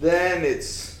then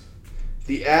it's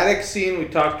the attic scene we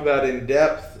talked about in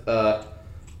depth.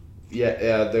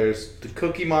 There's the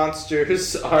Cookie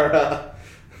Monsters are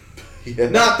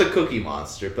not the Cookie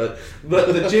Monster, but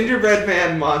the Gingerbread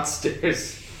Man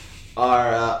monsters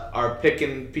are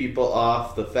picking people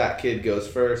off. The fat kid goes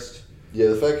first. Yeah,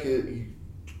 the fat kid,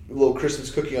 a little Christmas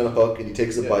cookie on a hook, and he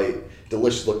takes a bite,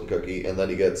 delicious looking cookie, and then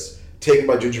he gets taken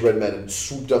by gingerbread men and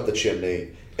swooped up the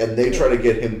chimney, and they try to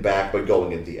get him back by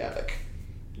going into the attic.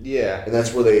 Yeah. And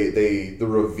that's where the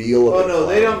reveal of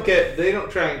they don't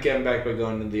try and get him back by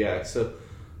going into the attic. So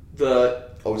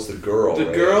it's the girl. The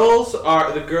right? girls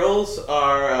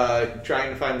are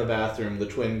trying to find the bathroom, the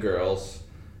twin girls.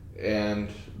 And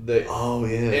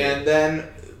and then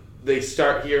they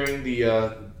start hearing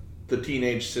the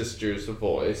teenage sister's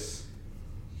voice.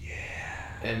 Yeah.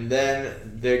 And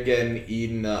then they're getting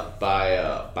eaten up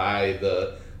by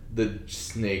the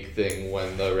snake thing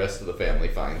when the rest of the family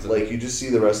finds it. Like, you just see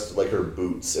the rest, like, her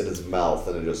boots in his mouth,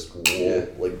 and it just,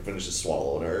 finishes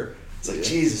swallowing her. It's like,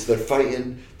 Jesus, they're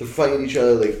fighting each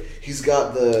other. Like, he's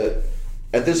got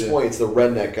at this point, it's the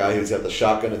redneck guy who's got the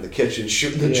shotgun in the kitchen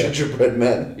shooting the gingerbread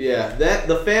men. Yeah,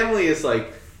 the family is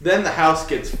like, then the house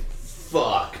gets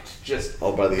fucked. Just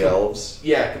by the elves?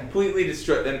 Yeah, completely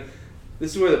destroyed. And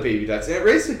this is where the baby dies. And it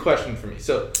raises a question for me.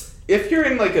 So, if you're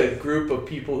in like a group of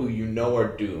people who you know are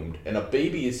doomed and a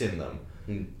baby is in them,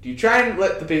 do you try and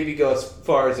let the baby go as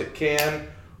far as it can,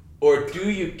 or do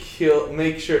you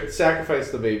sacrifice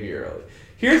the baby early?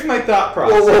 Here's my thought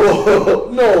process.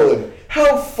 Whoa. Nolan,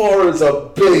 how far is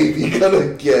a baby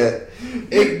gonna get?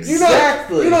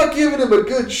 Exactly. You're not giving him a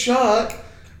good shot.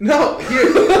 No,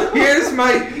 here's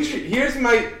my.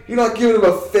 You're not giving him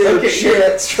a fair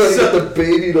chance trying to get the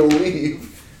baby to leave.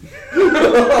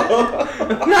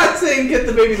 I'm not saying get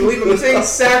the baby to leave. I'm saying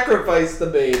sacrifice the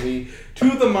baby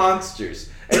to the monsters.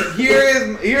 And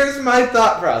here's my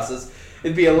thought process.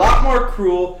 It'd be a lot more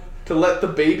cruel to let the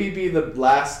baby be the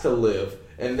last to live,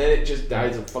 and then it just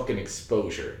dies of fucking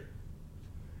exposure.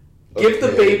 Give the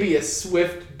baby a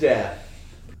swift death.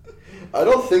 I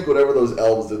don't think whatever those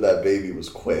elves did that baby was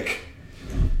quick.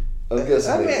 I'm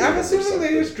guessing. I'm assuming they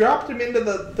just dropped him into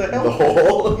the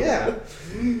hole. Yeah.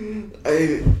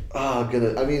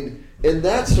 I mean, in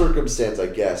that circumstance, I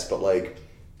guess, but like,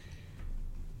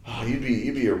 you'd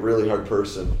be a really hard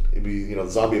person. It'd be,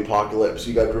 zombie apocalypse.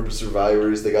 You got a group of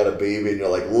survivors. They got a baby, and you're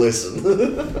like,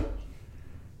 listen,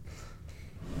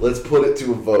 let's put it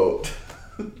to a vote.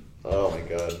 Oh my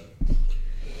god.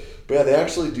 But yeah, they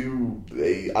actually do.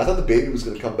 I thought the baby was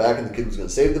going to come back and the kid was going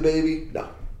to save the baby. No.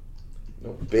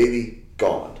 Nope. Baby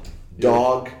gone.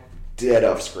 Dog dead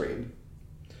off screen.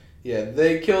 Yeah,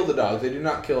 they kill the dog. They do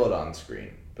not kill it on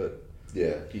screen, but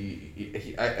yeah,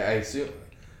 I assume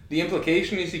the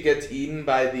implication is he gets eaten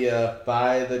by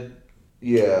the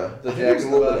yeah. I think there's a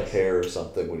little bit of hair or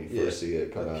something when you first see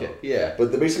it come out. Yeah,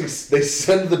 but they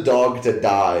send the dog to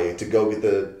die to go get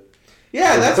the.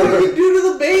 Yeah, that's what you do to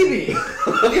the baby.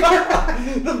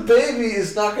 The baby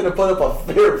is not going to put up a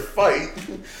fair fight.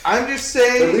 I'm just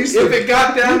saying, at least if it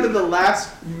got down to the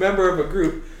last member of a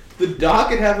group, the dog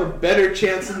could have a better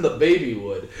chance than the baby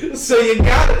would. So you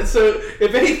got it. So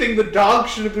if anything, the dog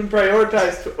should have been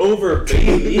prioritized over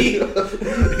baby. He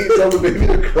told the baby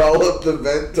to crawl up the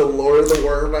vent to lure the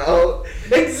worm out.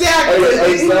 Exactly.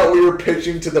 Is that what we were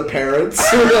pitching to the parents?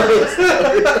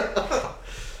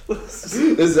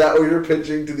 Is that what you're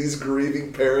pitching to these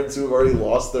grieving parents who have already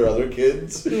lost their other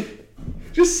kids?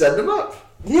 Just send them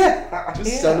up. Yeah.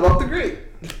 Send them up the grate.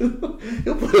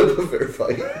 He'll put up a fair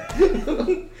fight.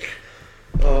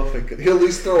 Oh my god. He'll at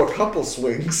least throw a couple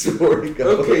swings before he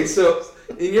goes. Okay, so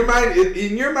in your mind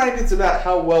it's about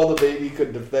how well the baby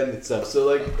could defend itself. So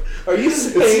like, are you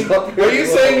saying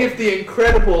if the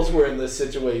Incredibles were in this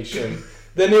situation,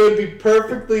 then it would be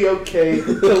perfectly okay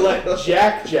to let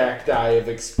Jack die of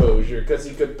exposure because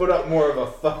he could put up more of a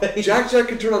fight? Jack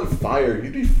could turn on fire.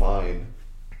 You'd be fine.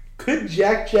 Could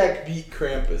Jack beat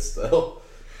Krampus though?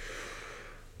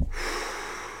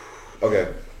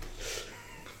 Okay.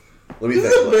 Let me think.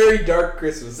 This is a very dark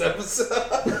Christmas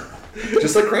episode.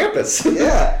 Just like Krampus.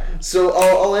 Yeah. So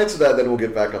I'll answer that, then we'll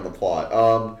get back on the plot.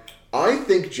 I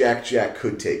think Jack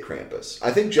could take Krampus.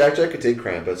 I think Jack could take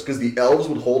Krampus because the elves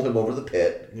would hold him over the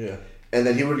pit. Yeah. And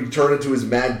then he would turn into his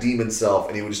mad demon self,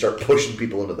 and he would start pushing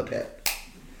people into the pit.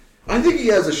 I think he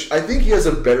has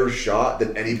a better shot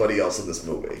than anybody else in this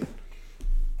movie.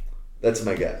 That's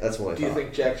my guess. That's what I thought. Do you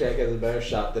think Jack has a better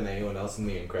shot than anyone else in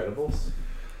The Incredibles?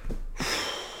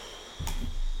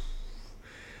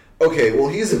 Okay, well,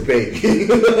 he's a baby.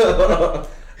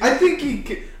 I think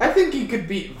he could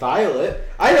beat Violet.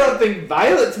 I don't think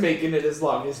Violet's making it as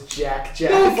long as Jack.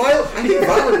 No, Violet. I think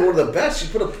Violet was one of the best. She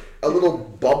put a little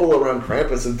bubble around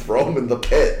Krampus and throw him in the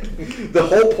pit. The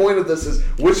whole point of this is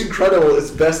which Incredible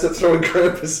is best at throwing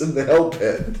Krampus in the hell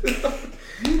pit.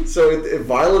 So if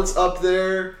Violet's up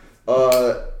there,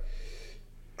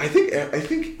 I think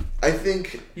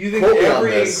you think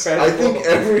every Incredible? I think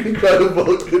every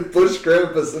Incredible could push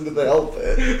Krampus into the hell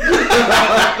pit.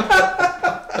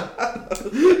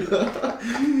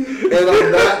 And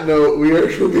on that note, we are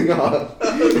moving on.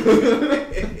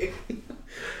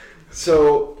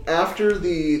 So after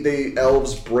the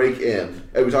elves break in,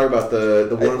 and we talk about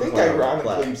the worm I think cloud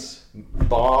ironically, collapse.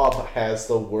 Bob has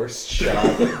the worst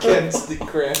shot against the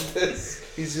Krampus.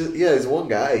 He's one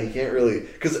guy. He can't really,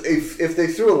 because if they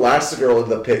threw Elastigirl in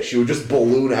the pit, she would just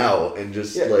balloon out and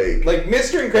just like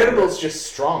Mr. Incredible's just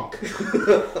strong.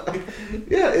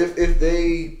 Yeah, if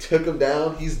they took him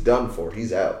down, he's done for.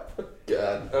 He's out.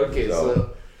 God. Okay,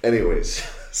 so anyways,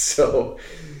 so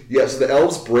the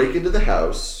elves break into the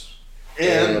house,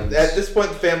 and at this point,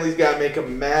 the family's got to make a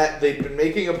they've been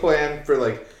making a plan for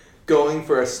like going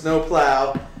for a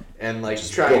snowplow and like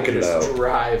just trying to just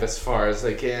drive as far as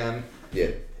they can.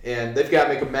 Yeah. And they've got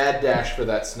to make a mad dash for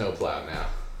that snowplow now.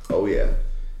 Oh, yeah.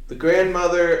 The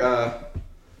grandmother,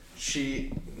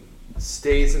 she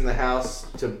stays in the house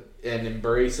and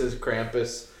embraces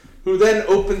Krampus, who then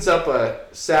opens up a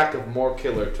sack of more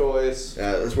killer toys.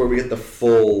 That's where we get the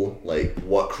full, like,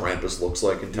 what Krampus looks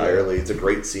like entirely. Yeah. It's a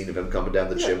great scene of him coming down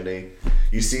the chimney.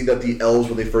 You see that the elves,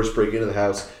 when they first break into the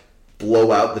house,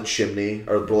 blow out the chimney,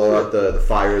 or blow out the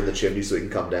fire in the chimney so it can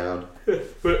come down.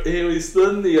 But anyways,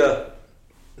 then the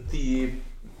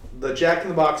Jack in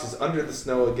the Box is under the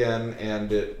snow again,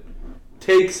 and it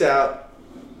takes out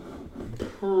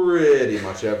pretty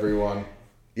much everyone.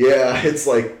 Yeah, it's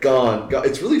like gone.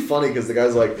 It's really funny because the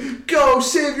guy's like, "Go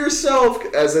save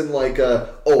yourself," as in like,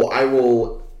 "Oh, I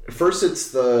will." First,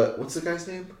 it's what's the guy's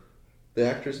name? The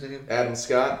actor's name? Adam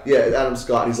Scott. Yeah, Adam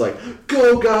Scott. He's like,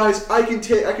 "Go, guys! I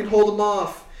can hold him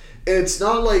off." And it's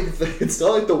not like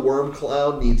the worm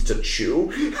clown needs to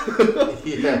chew.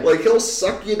 Yeah. Like he'll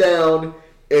suck you down,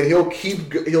 and he'll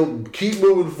keep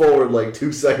moving forward. Like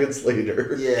 2 seconds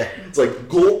later. Yeah. It's like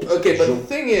gulp. Okay, but the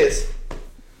thing is,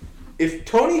 if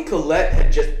Toni Collette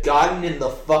had just gotten in the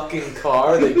fucking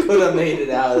car, they could have made it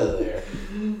out of there.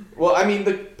 Well, I mean,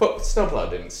 the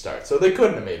snowplow didn't start, so they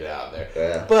couldn't have made it out of there.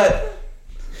 Yeah. But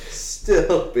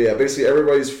still. But yeah, basically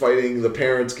everybody's fighting. The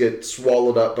parents get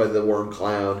swallowed up by the worm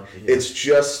clown. Yeah. It's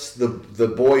just the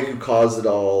boy who caused it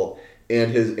all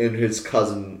and his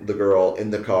cousin, the girl,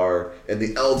 in the car. And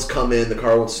the elves come in. The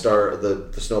car won't start.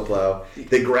 The snowplow.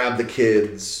 They grab the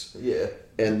kids. Yeah.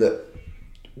 And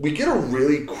we get a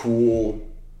really cool,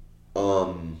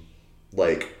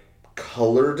 like,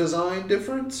 color design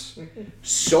difference.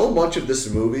 So much of this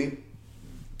movie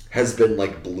has been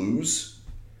like blues.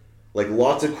 Like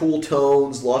lots of cool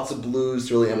tones, lots of blues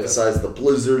to really emphasize the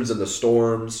blizzards and the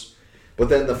storms. But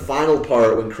then the final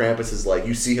part when Krampus is like,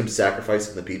 you see him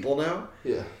sacrificing the people now.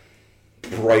 Yeah.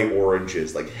 Bright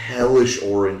oranges, like hellish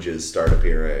oranges start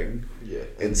appearing. Yeah.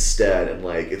 Instead, and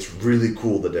like it's really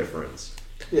cool the difference.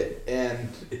 Yeah, and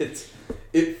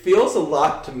it feels a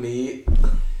lot to me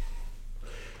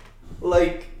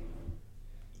like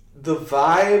the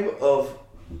vibe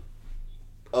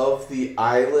of the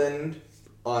island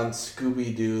on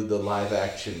Scooby-Doo, the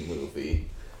live-action movie.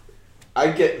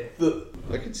 I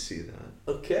can see that.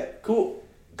 Okay, cool.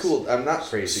 I'm not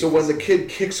crazy. So when the kid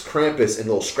kicks Krampus and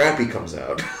little Scrappy comes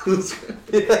out.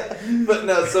 Yeah, but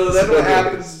no, so then what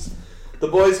happens, the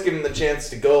boy's given the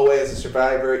chance to go away as a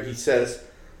survivor. He says,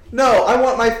 "No, I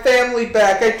want my family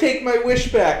back. I take my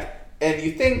wish back." And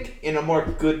you think in a more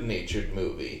good-natured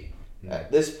movie,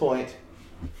 at this point,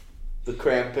 the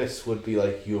Krampus would be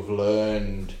like, "You've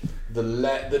learned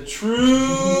the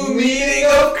true meaning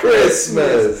of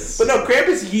Christmas." But no,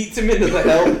 Krampus yeets him into the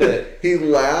hell pit. He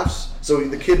laughs. So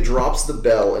the kid drops the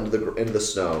bell into the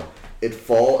snow.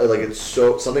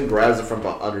 Something grabs it from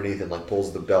underneath and like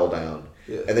pulls the bell down.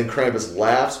 Yeah. And then Krampus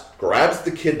laughs, grabs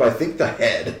the kid by I think the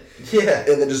head. Yeah.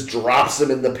 And then just drops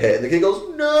him in the pit. And the kid goes,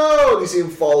 "No!" And you see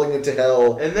him falling into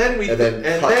hell. And then the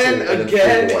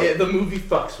movie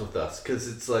fucks with us because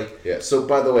it's like. Yeah. So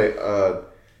by the way,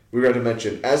 we got to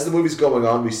mention as the movie's going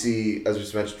on, we see, as we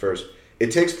just mentioned first,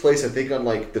 it takes place I think on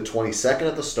like the 22nd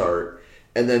at the start.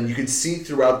 And then you can see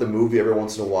throughout the movie every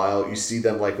once in a while, you see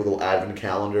them like with a little advent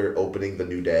calendar opening the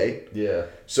new day. Yeah.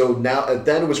 So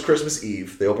then it was Christmas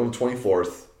Eve. They open on the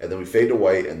 24th, and then we fade to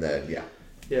white, and then, yeah.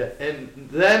 Yeah, and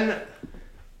then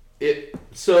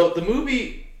so the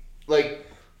movie, like,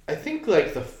 I think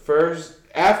like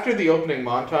after the opening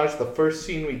montage, the first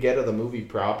scene we get of the movie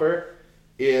proper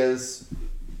is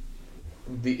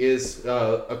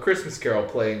A Christmas Carol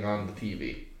playing on the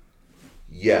TV.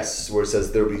 Yes, where it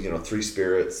says there'll be, 3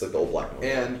 spirits, like the old black and white.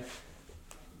 And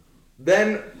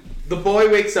then the boy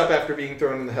wakes up after being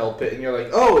thrown in the hell pit, and you're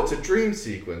like, oh, it's a dream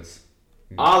sequence.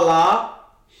 A la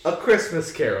A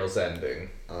Christmas Carol's ending.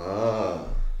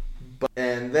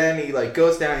 And then he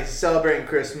goes down, he's celebrating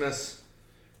Christmas,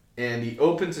 and he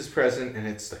opens his present, and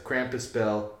it's the Krampus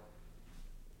bell,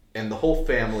 and the whole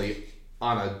family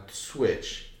on a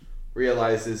switch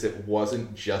realizes it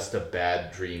wasn't just a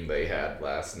bad dream they had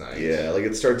last night. Yeah, like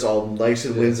it starts all nice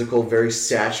and whimsical, very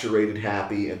saturated,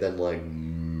 happy, and then like,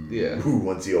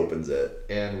 once he opens it.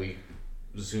 And we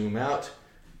zoom out.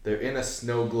 They're in a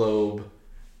snow globe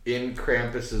in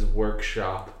Krampus's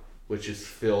workshop, which is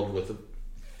filled with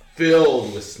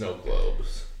snow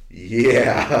globes.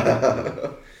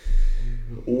 Yeah.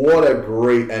 What a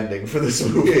great ending for this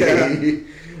movie. Yeah.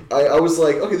 I was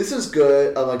like, okay, this is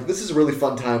good. I'm like, this is a really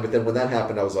fun time. But then when that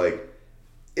happened, I was like,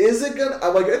 is it gonna?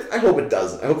 I'm like, I hope it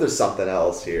doesn't. I hope there's something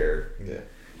else here. Yeah.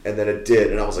 And then it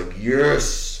did, and I was like,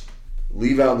 yes,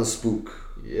 leave out the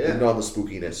spook. Yeah. Leave out the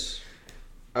spookiness.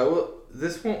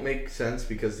 This won't make sense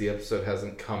because the episode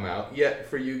hasn't come out yet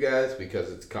for you guys because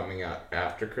it's coming out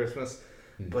after Christmas.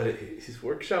 But his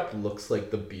workshop looks like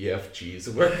the BFG's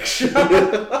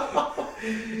workshop.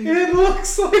 It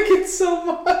looks like it so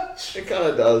much. It kind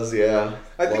of does, yeah.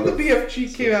 I think the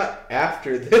BFG came out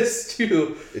after this,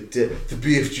 too. It did. The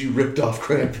BFG ripped off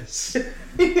Krampus.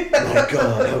 Yeah. My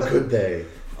God, how could they?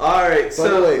 All right, By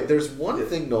the way, there's one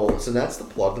thing, Nolan, so that's the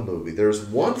plot of the movie. There's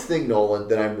one thing, Nolan,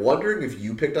 that I'm wondering if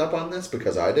you picked up on this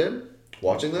because I did,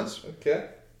 watching this. Okay.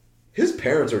 His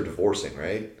parents are divorcing,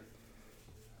 right?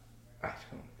 I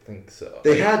don't think so.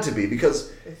 They had to be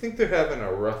because... I think they're having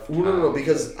a rough time. No,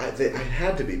 because I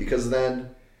had to be because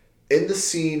then in the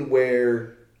scene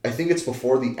where I think it's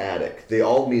before the attic, they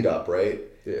all meet up, right?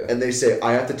 Yeah. And they say,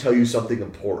 I have to tell you something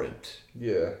important.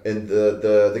 Yeah. And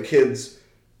the kids'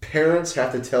 parents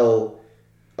have to tell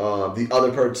the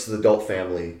other parts of the adult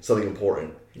family something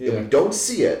important. Yeah. And we don't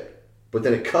see it, but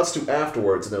then it cuts to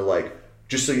afterwards and they're like,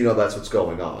 just so you know that's what's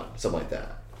going on. Something like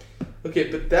that.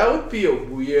 Okay, but that would be a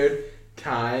weird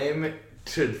time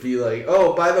to be like,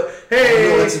 oh, by the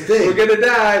hey, that's the thing. We're gonna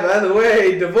die. By the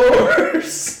way,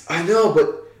 divorce. I know,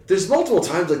 but there's multiple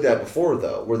times like that before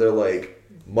though, where they're like,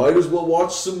 might as well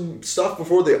watch some stuff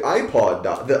before the iPad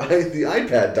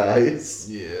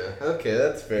dies. Yeah. Okay,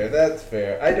 that's fair. That's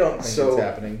fair. I don't think it's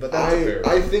happening, but that's fair.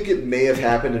 I think it may have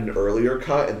happened in an earlier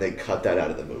cut, and they cut that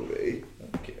out of the movie.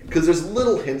 Okay. Because there's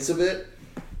little hints of it,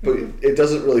 but it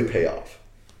doesn't really pay off.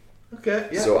 Okay.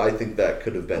 Yeah. So I think that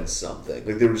could have been something.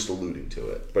 Like they were just alluding to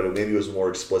it, but maybe it was more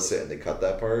explicit, and they cut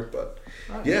that part. But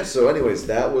yeah. So, anyways,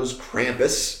 that was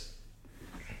Krampus.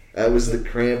 That was the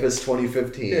Krampus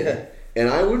 2015. Yeah. And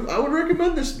I would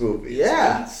recommend this movie.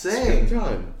 Yeah, same. It's a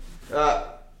good time.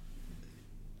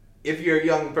 If you're a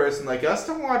young person like us,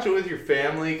 don't watch it with your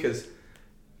family, because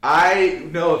I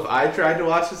know if I tried to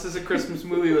watch this as a Christmas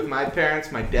movie with my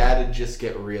parents, my dad would just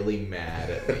get really mad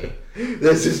at me.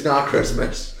 This is not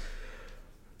Christmas.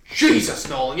 Jesus,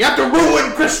 Nolan, you have to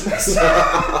ruin Christmas!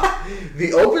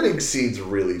 The opening scene's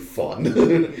really fun.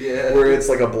 Yeah. Where it's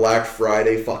like a Black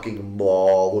Friday fucking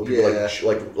mall with people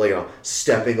like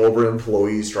stepping over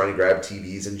employees trying to grab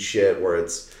TVs and shit. Where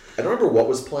it's I don't remember what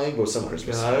was playing, but it was some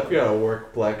Christmas. God, I've got to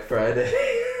work Black Friday.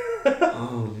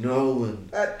 Oh, Nolan.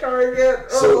 At Target.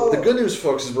 So the good news,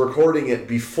 folks, is we're recording it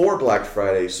before Black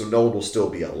Friday, so Nolan will still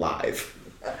be alive.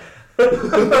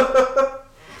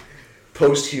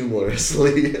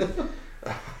 Posthumously.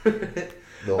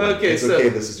 Nolan, okay, it's okay,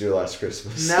 this is your last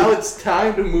Christmas. Now it's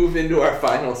time to move into our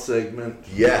final segment.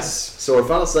 Yes. So our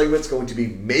final segment's going to be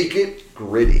Make It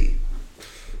Gritty.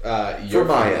 Your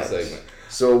final segment.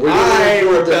 So I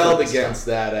rebelled against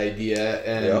that idea,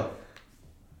 and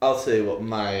I'll say what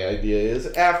my idea is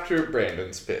after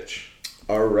Brandon's pitch.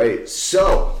 All right.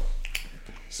 So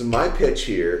my pitch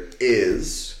here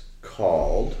is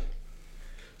called.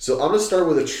 So I'm gonna start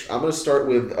with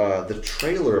the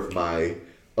trailer of my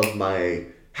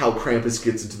how Krampus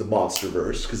gets into the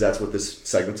Monsterverse, because that's what this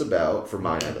segment's about, for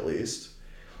my end at least.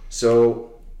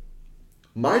 So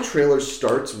my trailer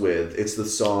starts with the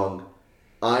song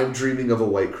 "I'm Dreaming of a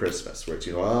White Christmas," where it's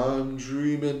I'm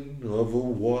dreaming of a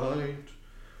white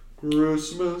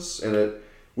Christmas, and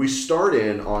we start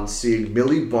in on seeing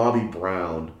Millie Bobby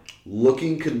Brown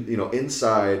looking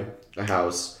inside a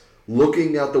house,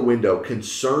 looking out the window,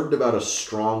 concerned about a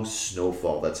strong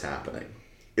snowfall that's happening.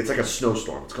 It's like a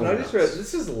snowstorm. It's going nuts.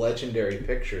 This is Legendary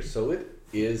Pictures, so it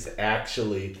is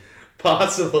actually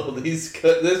possible. This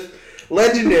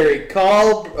Legendary,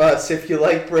 call us if you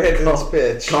like Brandon's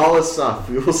pitch. Call us up.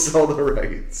 We will sell the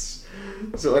rights.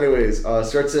 So anyways,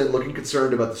 starts in looking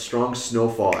concerned about the strong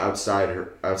snowfall outside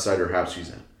her house she's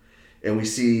in. And we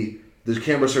see the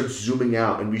camera starts zooming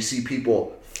out, and we see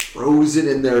people frozen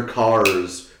in their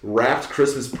cars, wrapped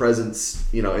Christmas presents,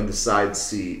 in the side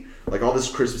seat. Like all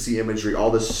this Christmassy imagery,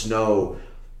 all this snow,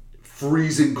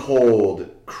 freezing cold,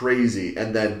 crazy.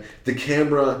 And then the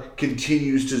camera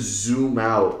continues to zoom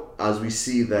out as we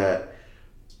see that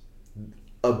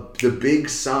the big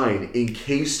sign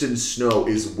encased in snow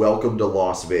is "Welcome to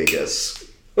Las Vegas."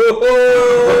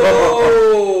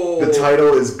 Oh! The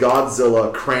title is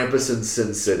Godzilla, Krampus, and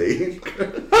Sin City.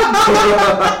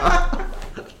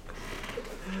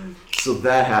 So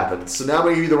that happened. So now I'm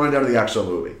going to give you the rundown of the actual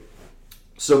movie.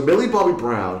 So Millie Bobby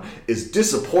Brown is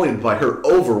disappointed by her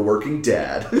overworking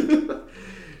dad.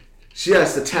 She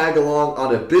has to tag along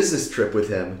on a business trip with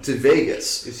him to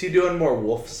Vegas. Is he doing more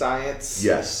wolf science?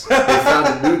 Yes. They found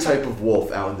a new type of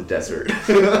wolf out in the desert.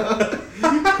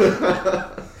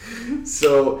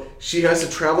 So she has to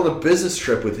travel on a business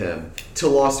trip with him to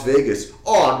Las Vegas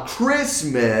on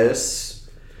Christmas.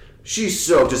 She's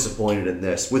so disappointed in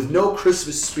this. With no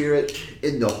Christmas spirit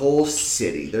in the whole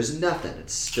city. There's nothing.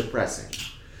 It's depressing.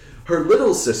 Her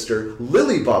little sister,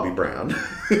 Lily Bobby Brown,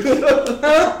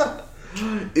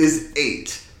 is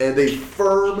 8 and a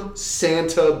firm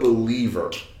Santa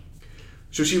believer.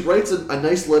 So she writes a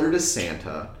nice letter to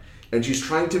Santa, and she's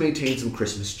trying to maintain some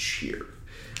Christmas cheer.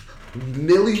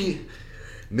 Millie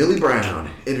Brown,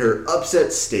 in her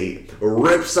upset state,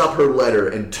 rips up her letter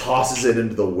and tosses it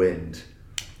into the wind.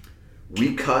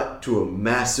 We cut to a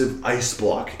massive ice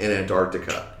block in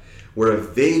Antarctica, where a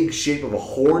vague shape of a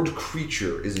horned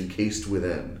creature is encased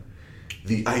within.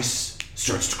 The ice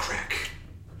starts to crack.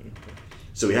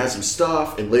 So he has some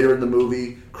stuff, and later in the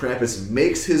movie, Krampus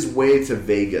makes his way to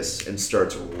Vegas and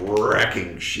starts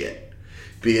wrecking shit.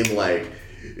 Being like,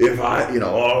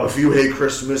 if you hate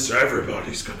Christmas,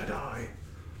 everybody's gonna die.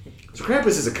 So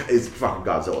Krampus is fucking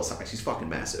Godzilla size. He's fucking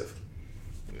massive.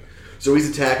 So he's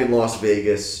attacking Las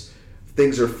Vegas.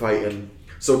 Things are fighting.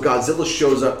 So Godzilla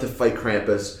shows up to fight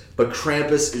Krampus, but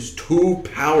Krampus is too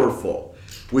powerful.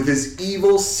 With his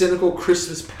evil, cynical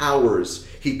Christmas powers,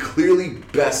 he clearly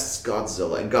bests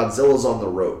Godzilla, and Godzilla's on the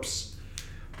ropes.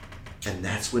 And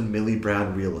that's when Millie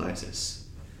Brown realizes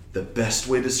the best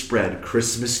way to spread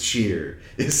Christmas cheer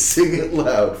is sing it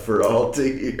loud for all to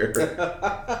hear.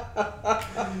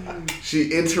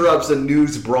 She interrupts a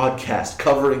news broadcast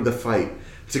covering the fight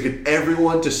to get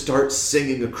everyone to start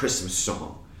singing a Christmas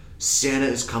song. Santa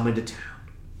is coming to town.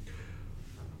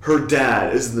 Her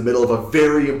dad is in the middle of a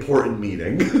very important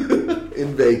meeting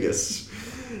in Vegas,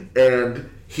 and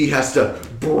he has to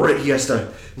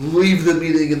leave the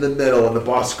meeting in the middle, and the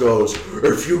boss goes,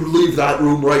 "If you leave that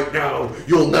room right now,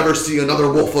 you'll never see another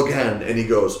wolf again." And he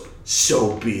goes,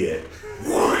 "So be it."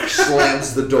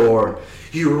 Slams the door.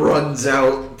 He runs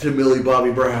out to Millie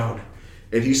Bobby Brown,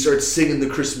 and he starts singing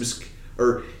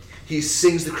he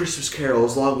sings the Christmas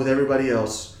carols along with everybody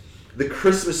else. The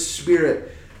Christmas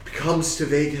spirit comes to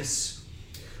Vegas.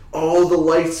 All the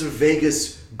lights of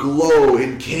Vegas glow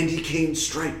in candy cane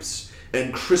stripes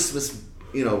and Christmas,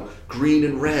 green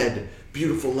and red,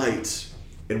 beautiful lights.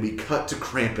 And we cut to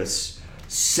Krampus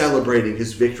celebrating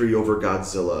his victory over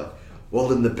Godzilla,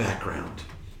 while in the background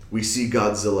we see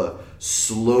Godzilla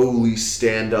slowly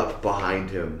stand up behind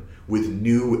him with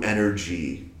new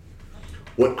energy.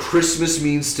 What Christmas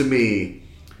means to me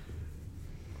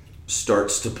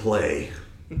starts to play.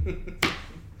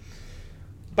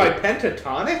 By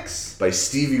Pentatonix? By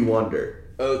Stevie Wonder.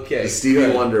 Okay. The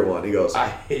Stevie Wonder one. He goes, I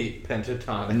hate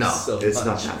Pentatonix. No, so it's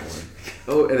much. not that one.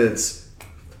 Oh, and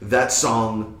that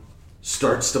song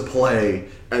starts to play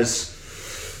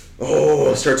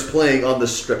starts playing on the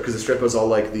strip, because the strip is all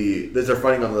like they're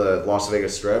fighting on the Las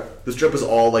Vegas Strip. The strip is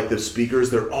all like the speakers,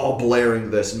 they're all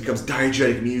blaring this, and it becomes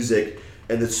diegetic music,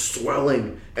 and it's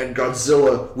swelling, and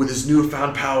Godzilla, with his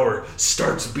newfound power,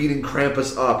 starts beating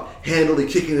Krampus up, handily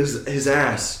kicking his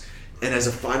ass. And as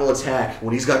a final attack,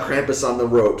 when he's got Krampus on the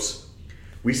ropes,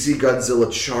 we see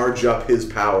Godzilla charge up his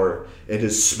power, and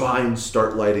his spines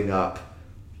start lighting up.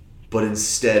 But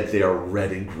instead, they are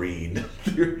red and green.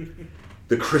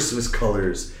 The Christmas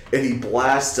colors. And he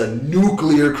blasts a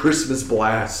nuclear Christmas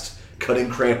blast, cutting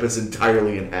Krampus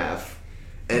entirely in half,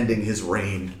 ending his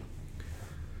reign.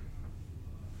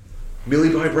 Millie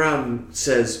Bobby Brown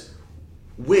says,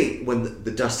 "Wait," when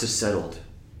the dust has settled,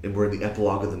 and we're in the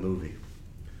epilogue of the movie.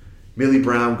 Millie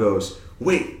Brown goes,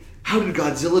 "Wait, how did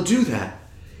Godzilla do that?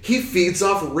 He feeds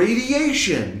off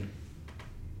radiation."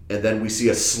 And then we see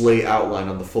a sleigh outline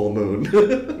on the full moon.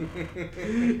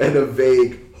 And a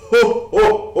vague, "Ho,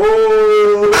 ho,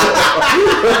 ho!"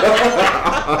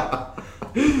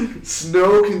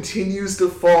 Snow continues to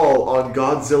fall on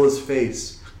Godzilla's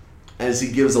face as he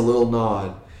gives a little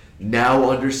nod, now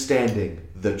understanding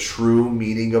the true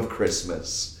meaning of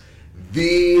Christmas.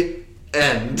 The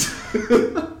end.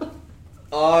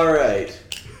 All right.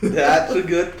 That's a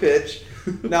good pitch.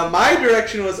 Now, my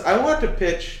direction was I want to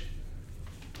pitch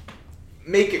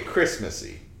make it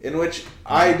Christmassy, in which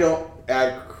I don't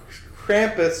add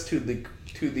Krampus to the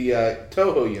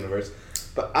Toho universe,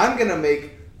 but I'm gonna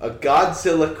make a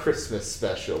Godzilla Christmas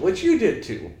special, which you did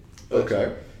too.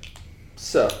 Okay.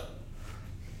 So,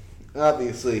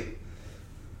 obviously,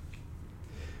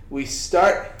 we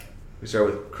start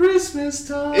with Christmas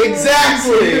time.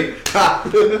 exactly.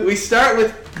 We start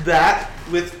with that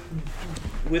with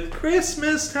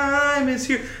Christmas time is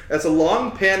here. That's a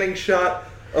long panning shot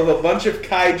of a bunch of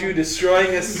kaiju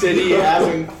destroying a city,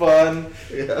 having fun.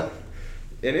 Yeah.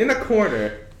 And in a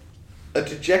corner, a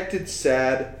dejected,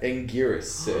 sad Anguirus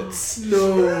sits.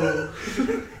 No.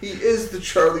 He is the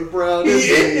Charlie Brown, He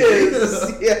isn't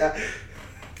is! Yeah.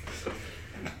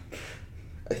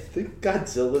 I think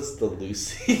Godzilla's the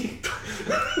Lucy.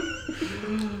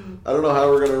 I don't know how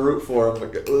we're gonna root for him,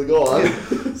 but go on.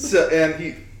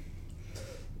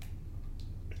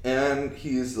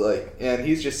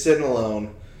 He's just sitting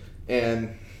alone,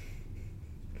 and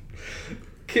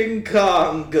King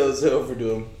Kong goes over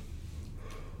to him.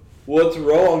 What's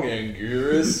wrong,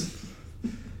 Anguirus?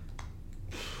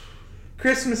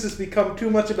 Christmas has become too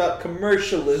much about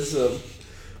commercialism.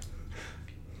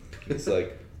 It's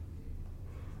like,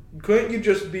 couldn't you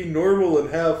just be normal and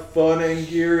have fun,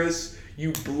 Anguirus?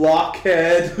 You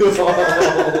blockhead.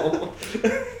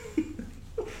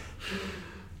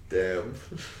 Damn.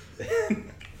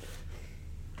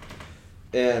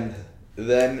 And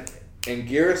then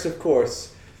Anguirus, of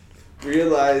course,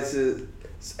 realizes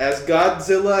as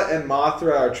Godzilla and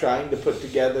Mothra are trying to put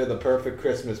together the perfect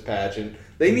Christmas pageant,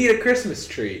 they need a Christmas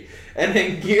tree. And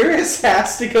Anguirus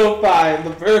has to go find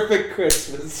the perfect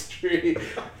Christmas tree.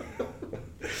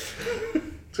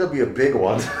 It's gonna be a big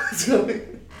one. It's gonna be...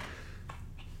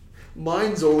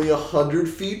 Mine's only 100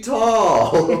 feet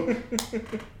tall.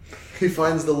 He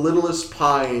finds the littlest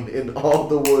pine in all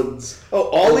the woods. Oh,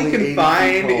 all he Only can 80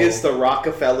 find feet tall. is the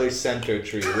Rockefeller Center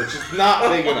tree, which is not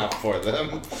big enough for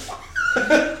them.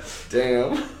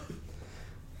 Damn.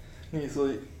 He's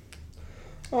like,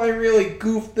 oh, I really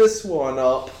goofed this one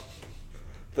up.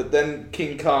 But then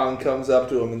King Kong comes up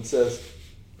to him and says,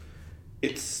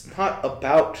 it's not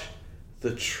about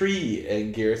the tree,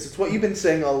 Anguirus. It's what you've been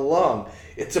saying all along.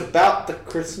 It's about the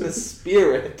Christmas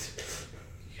spirit.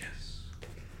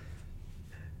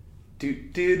 Do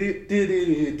do do do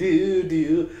do do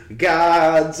do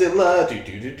Godzilla do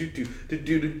do do do do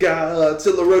do do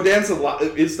Godzilla. Rodan's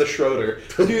is the Schroeder.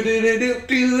 Do do do do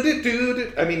do do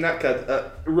do. I mean not God.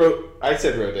 I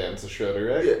said Rodan's the Schroeder,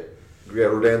 right? Yeah,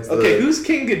 Rodan's the... Okay, who's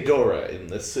King Ghidorah in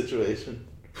this situation?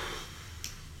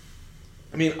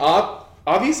 I mean,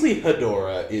 obviously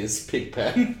Hedorah is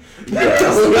Pigpen. Yeah,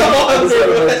 I was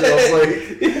like,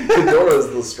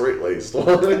 Ghidorah's the straight-laced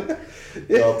one.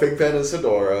 No, Pigpen is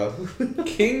Hedorah.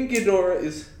 King Ghidorah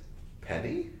is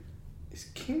Penny? Is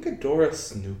King Ghidorah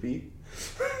Snoopy?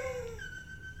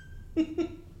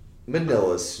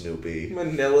 Manila Snoopy.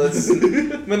 Manila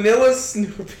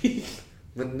Snoopy.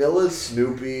 Manila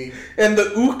Snoopy. And the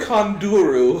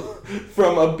Ukonduru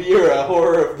from Abira,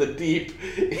 Horror of the Deep,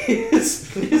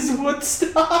 is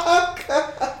Woodstock.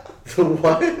 The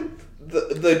what?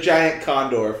 The giant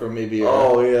condor from Abira.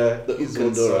 Oh, yeah. The He's Ukonduru.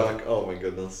 Woodstock. Oh, my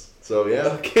goodness. So, yeah.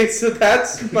 Okay, so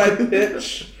that's my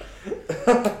pitch.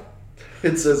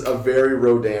 It says, a very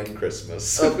Rodan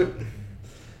Christmas.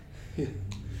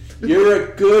 You're a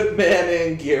good man,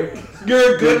 Anguirus.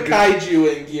 You're a good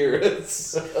kaiju,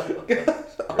 Anguirus.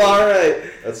 Alright.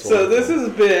 That's so wonderful. this has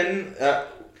been...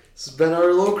 This has been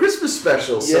our little Christmas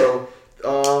special. Yeah. So,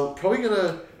 probably going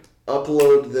to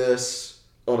upload this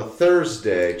on a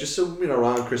Thursday, just so,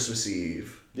 around Christmas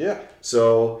Eve. Yeah.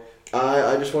 So,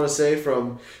 I just want to say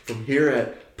from here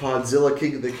at Podzilla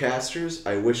King of the Casters,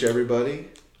 we wish you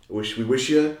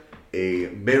a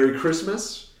Merry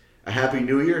Christmas, a Happy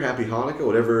New Year, Happy Hanukkah,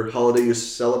 whatever holiday you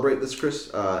celebrate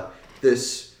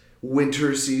this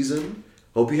winter season.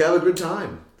 Hope you have a good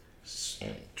time.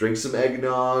 Drink some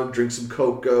eggnog, drink some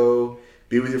cocoa,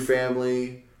 be with your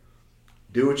family,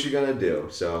 do what you're gonna do.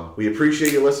 So we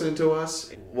appreciate you listening to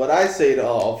us. What I say to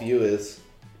all of you is,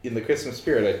 in the Christmas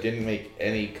spirit, I didn't make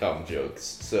any cum jokes.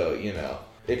 So,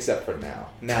 except for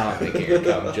now. Now I'm making a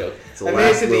cum joke. the I made it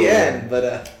last to the little end,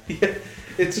 but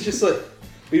it's just like,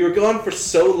 we were going for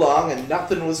so long and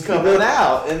nothing was coming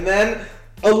out. And then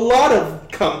a lot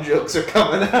of cum jokes are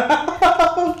coming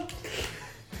out.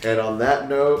 And on that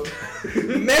note,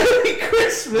 Merry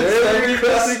Christmas, Merry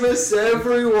everybody. Christmas,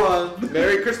 everyone.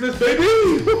 Merry Christmas, baby.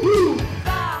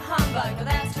 Bah humbug,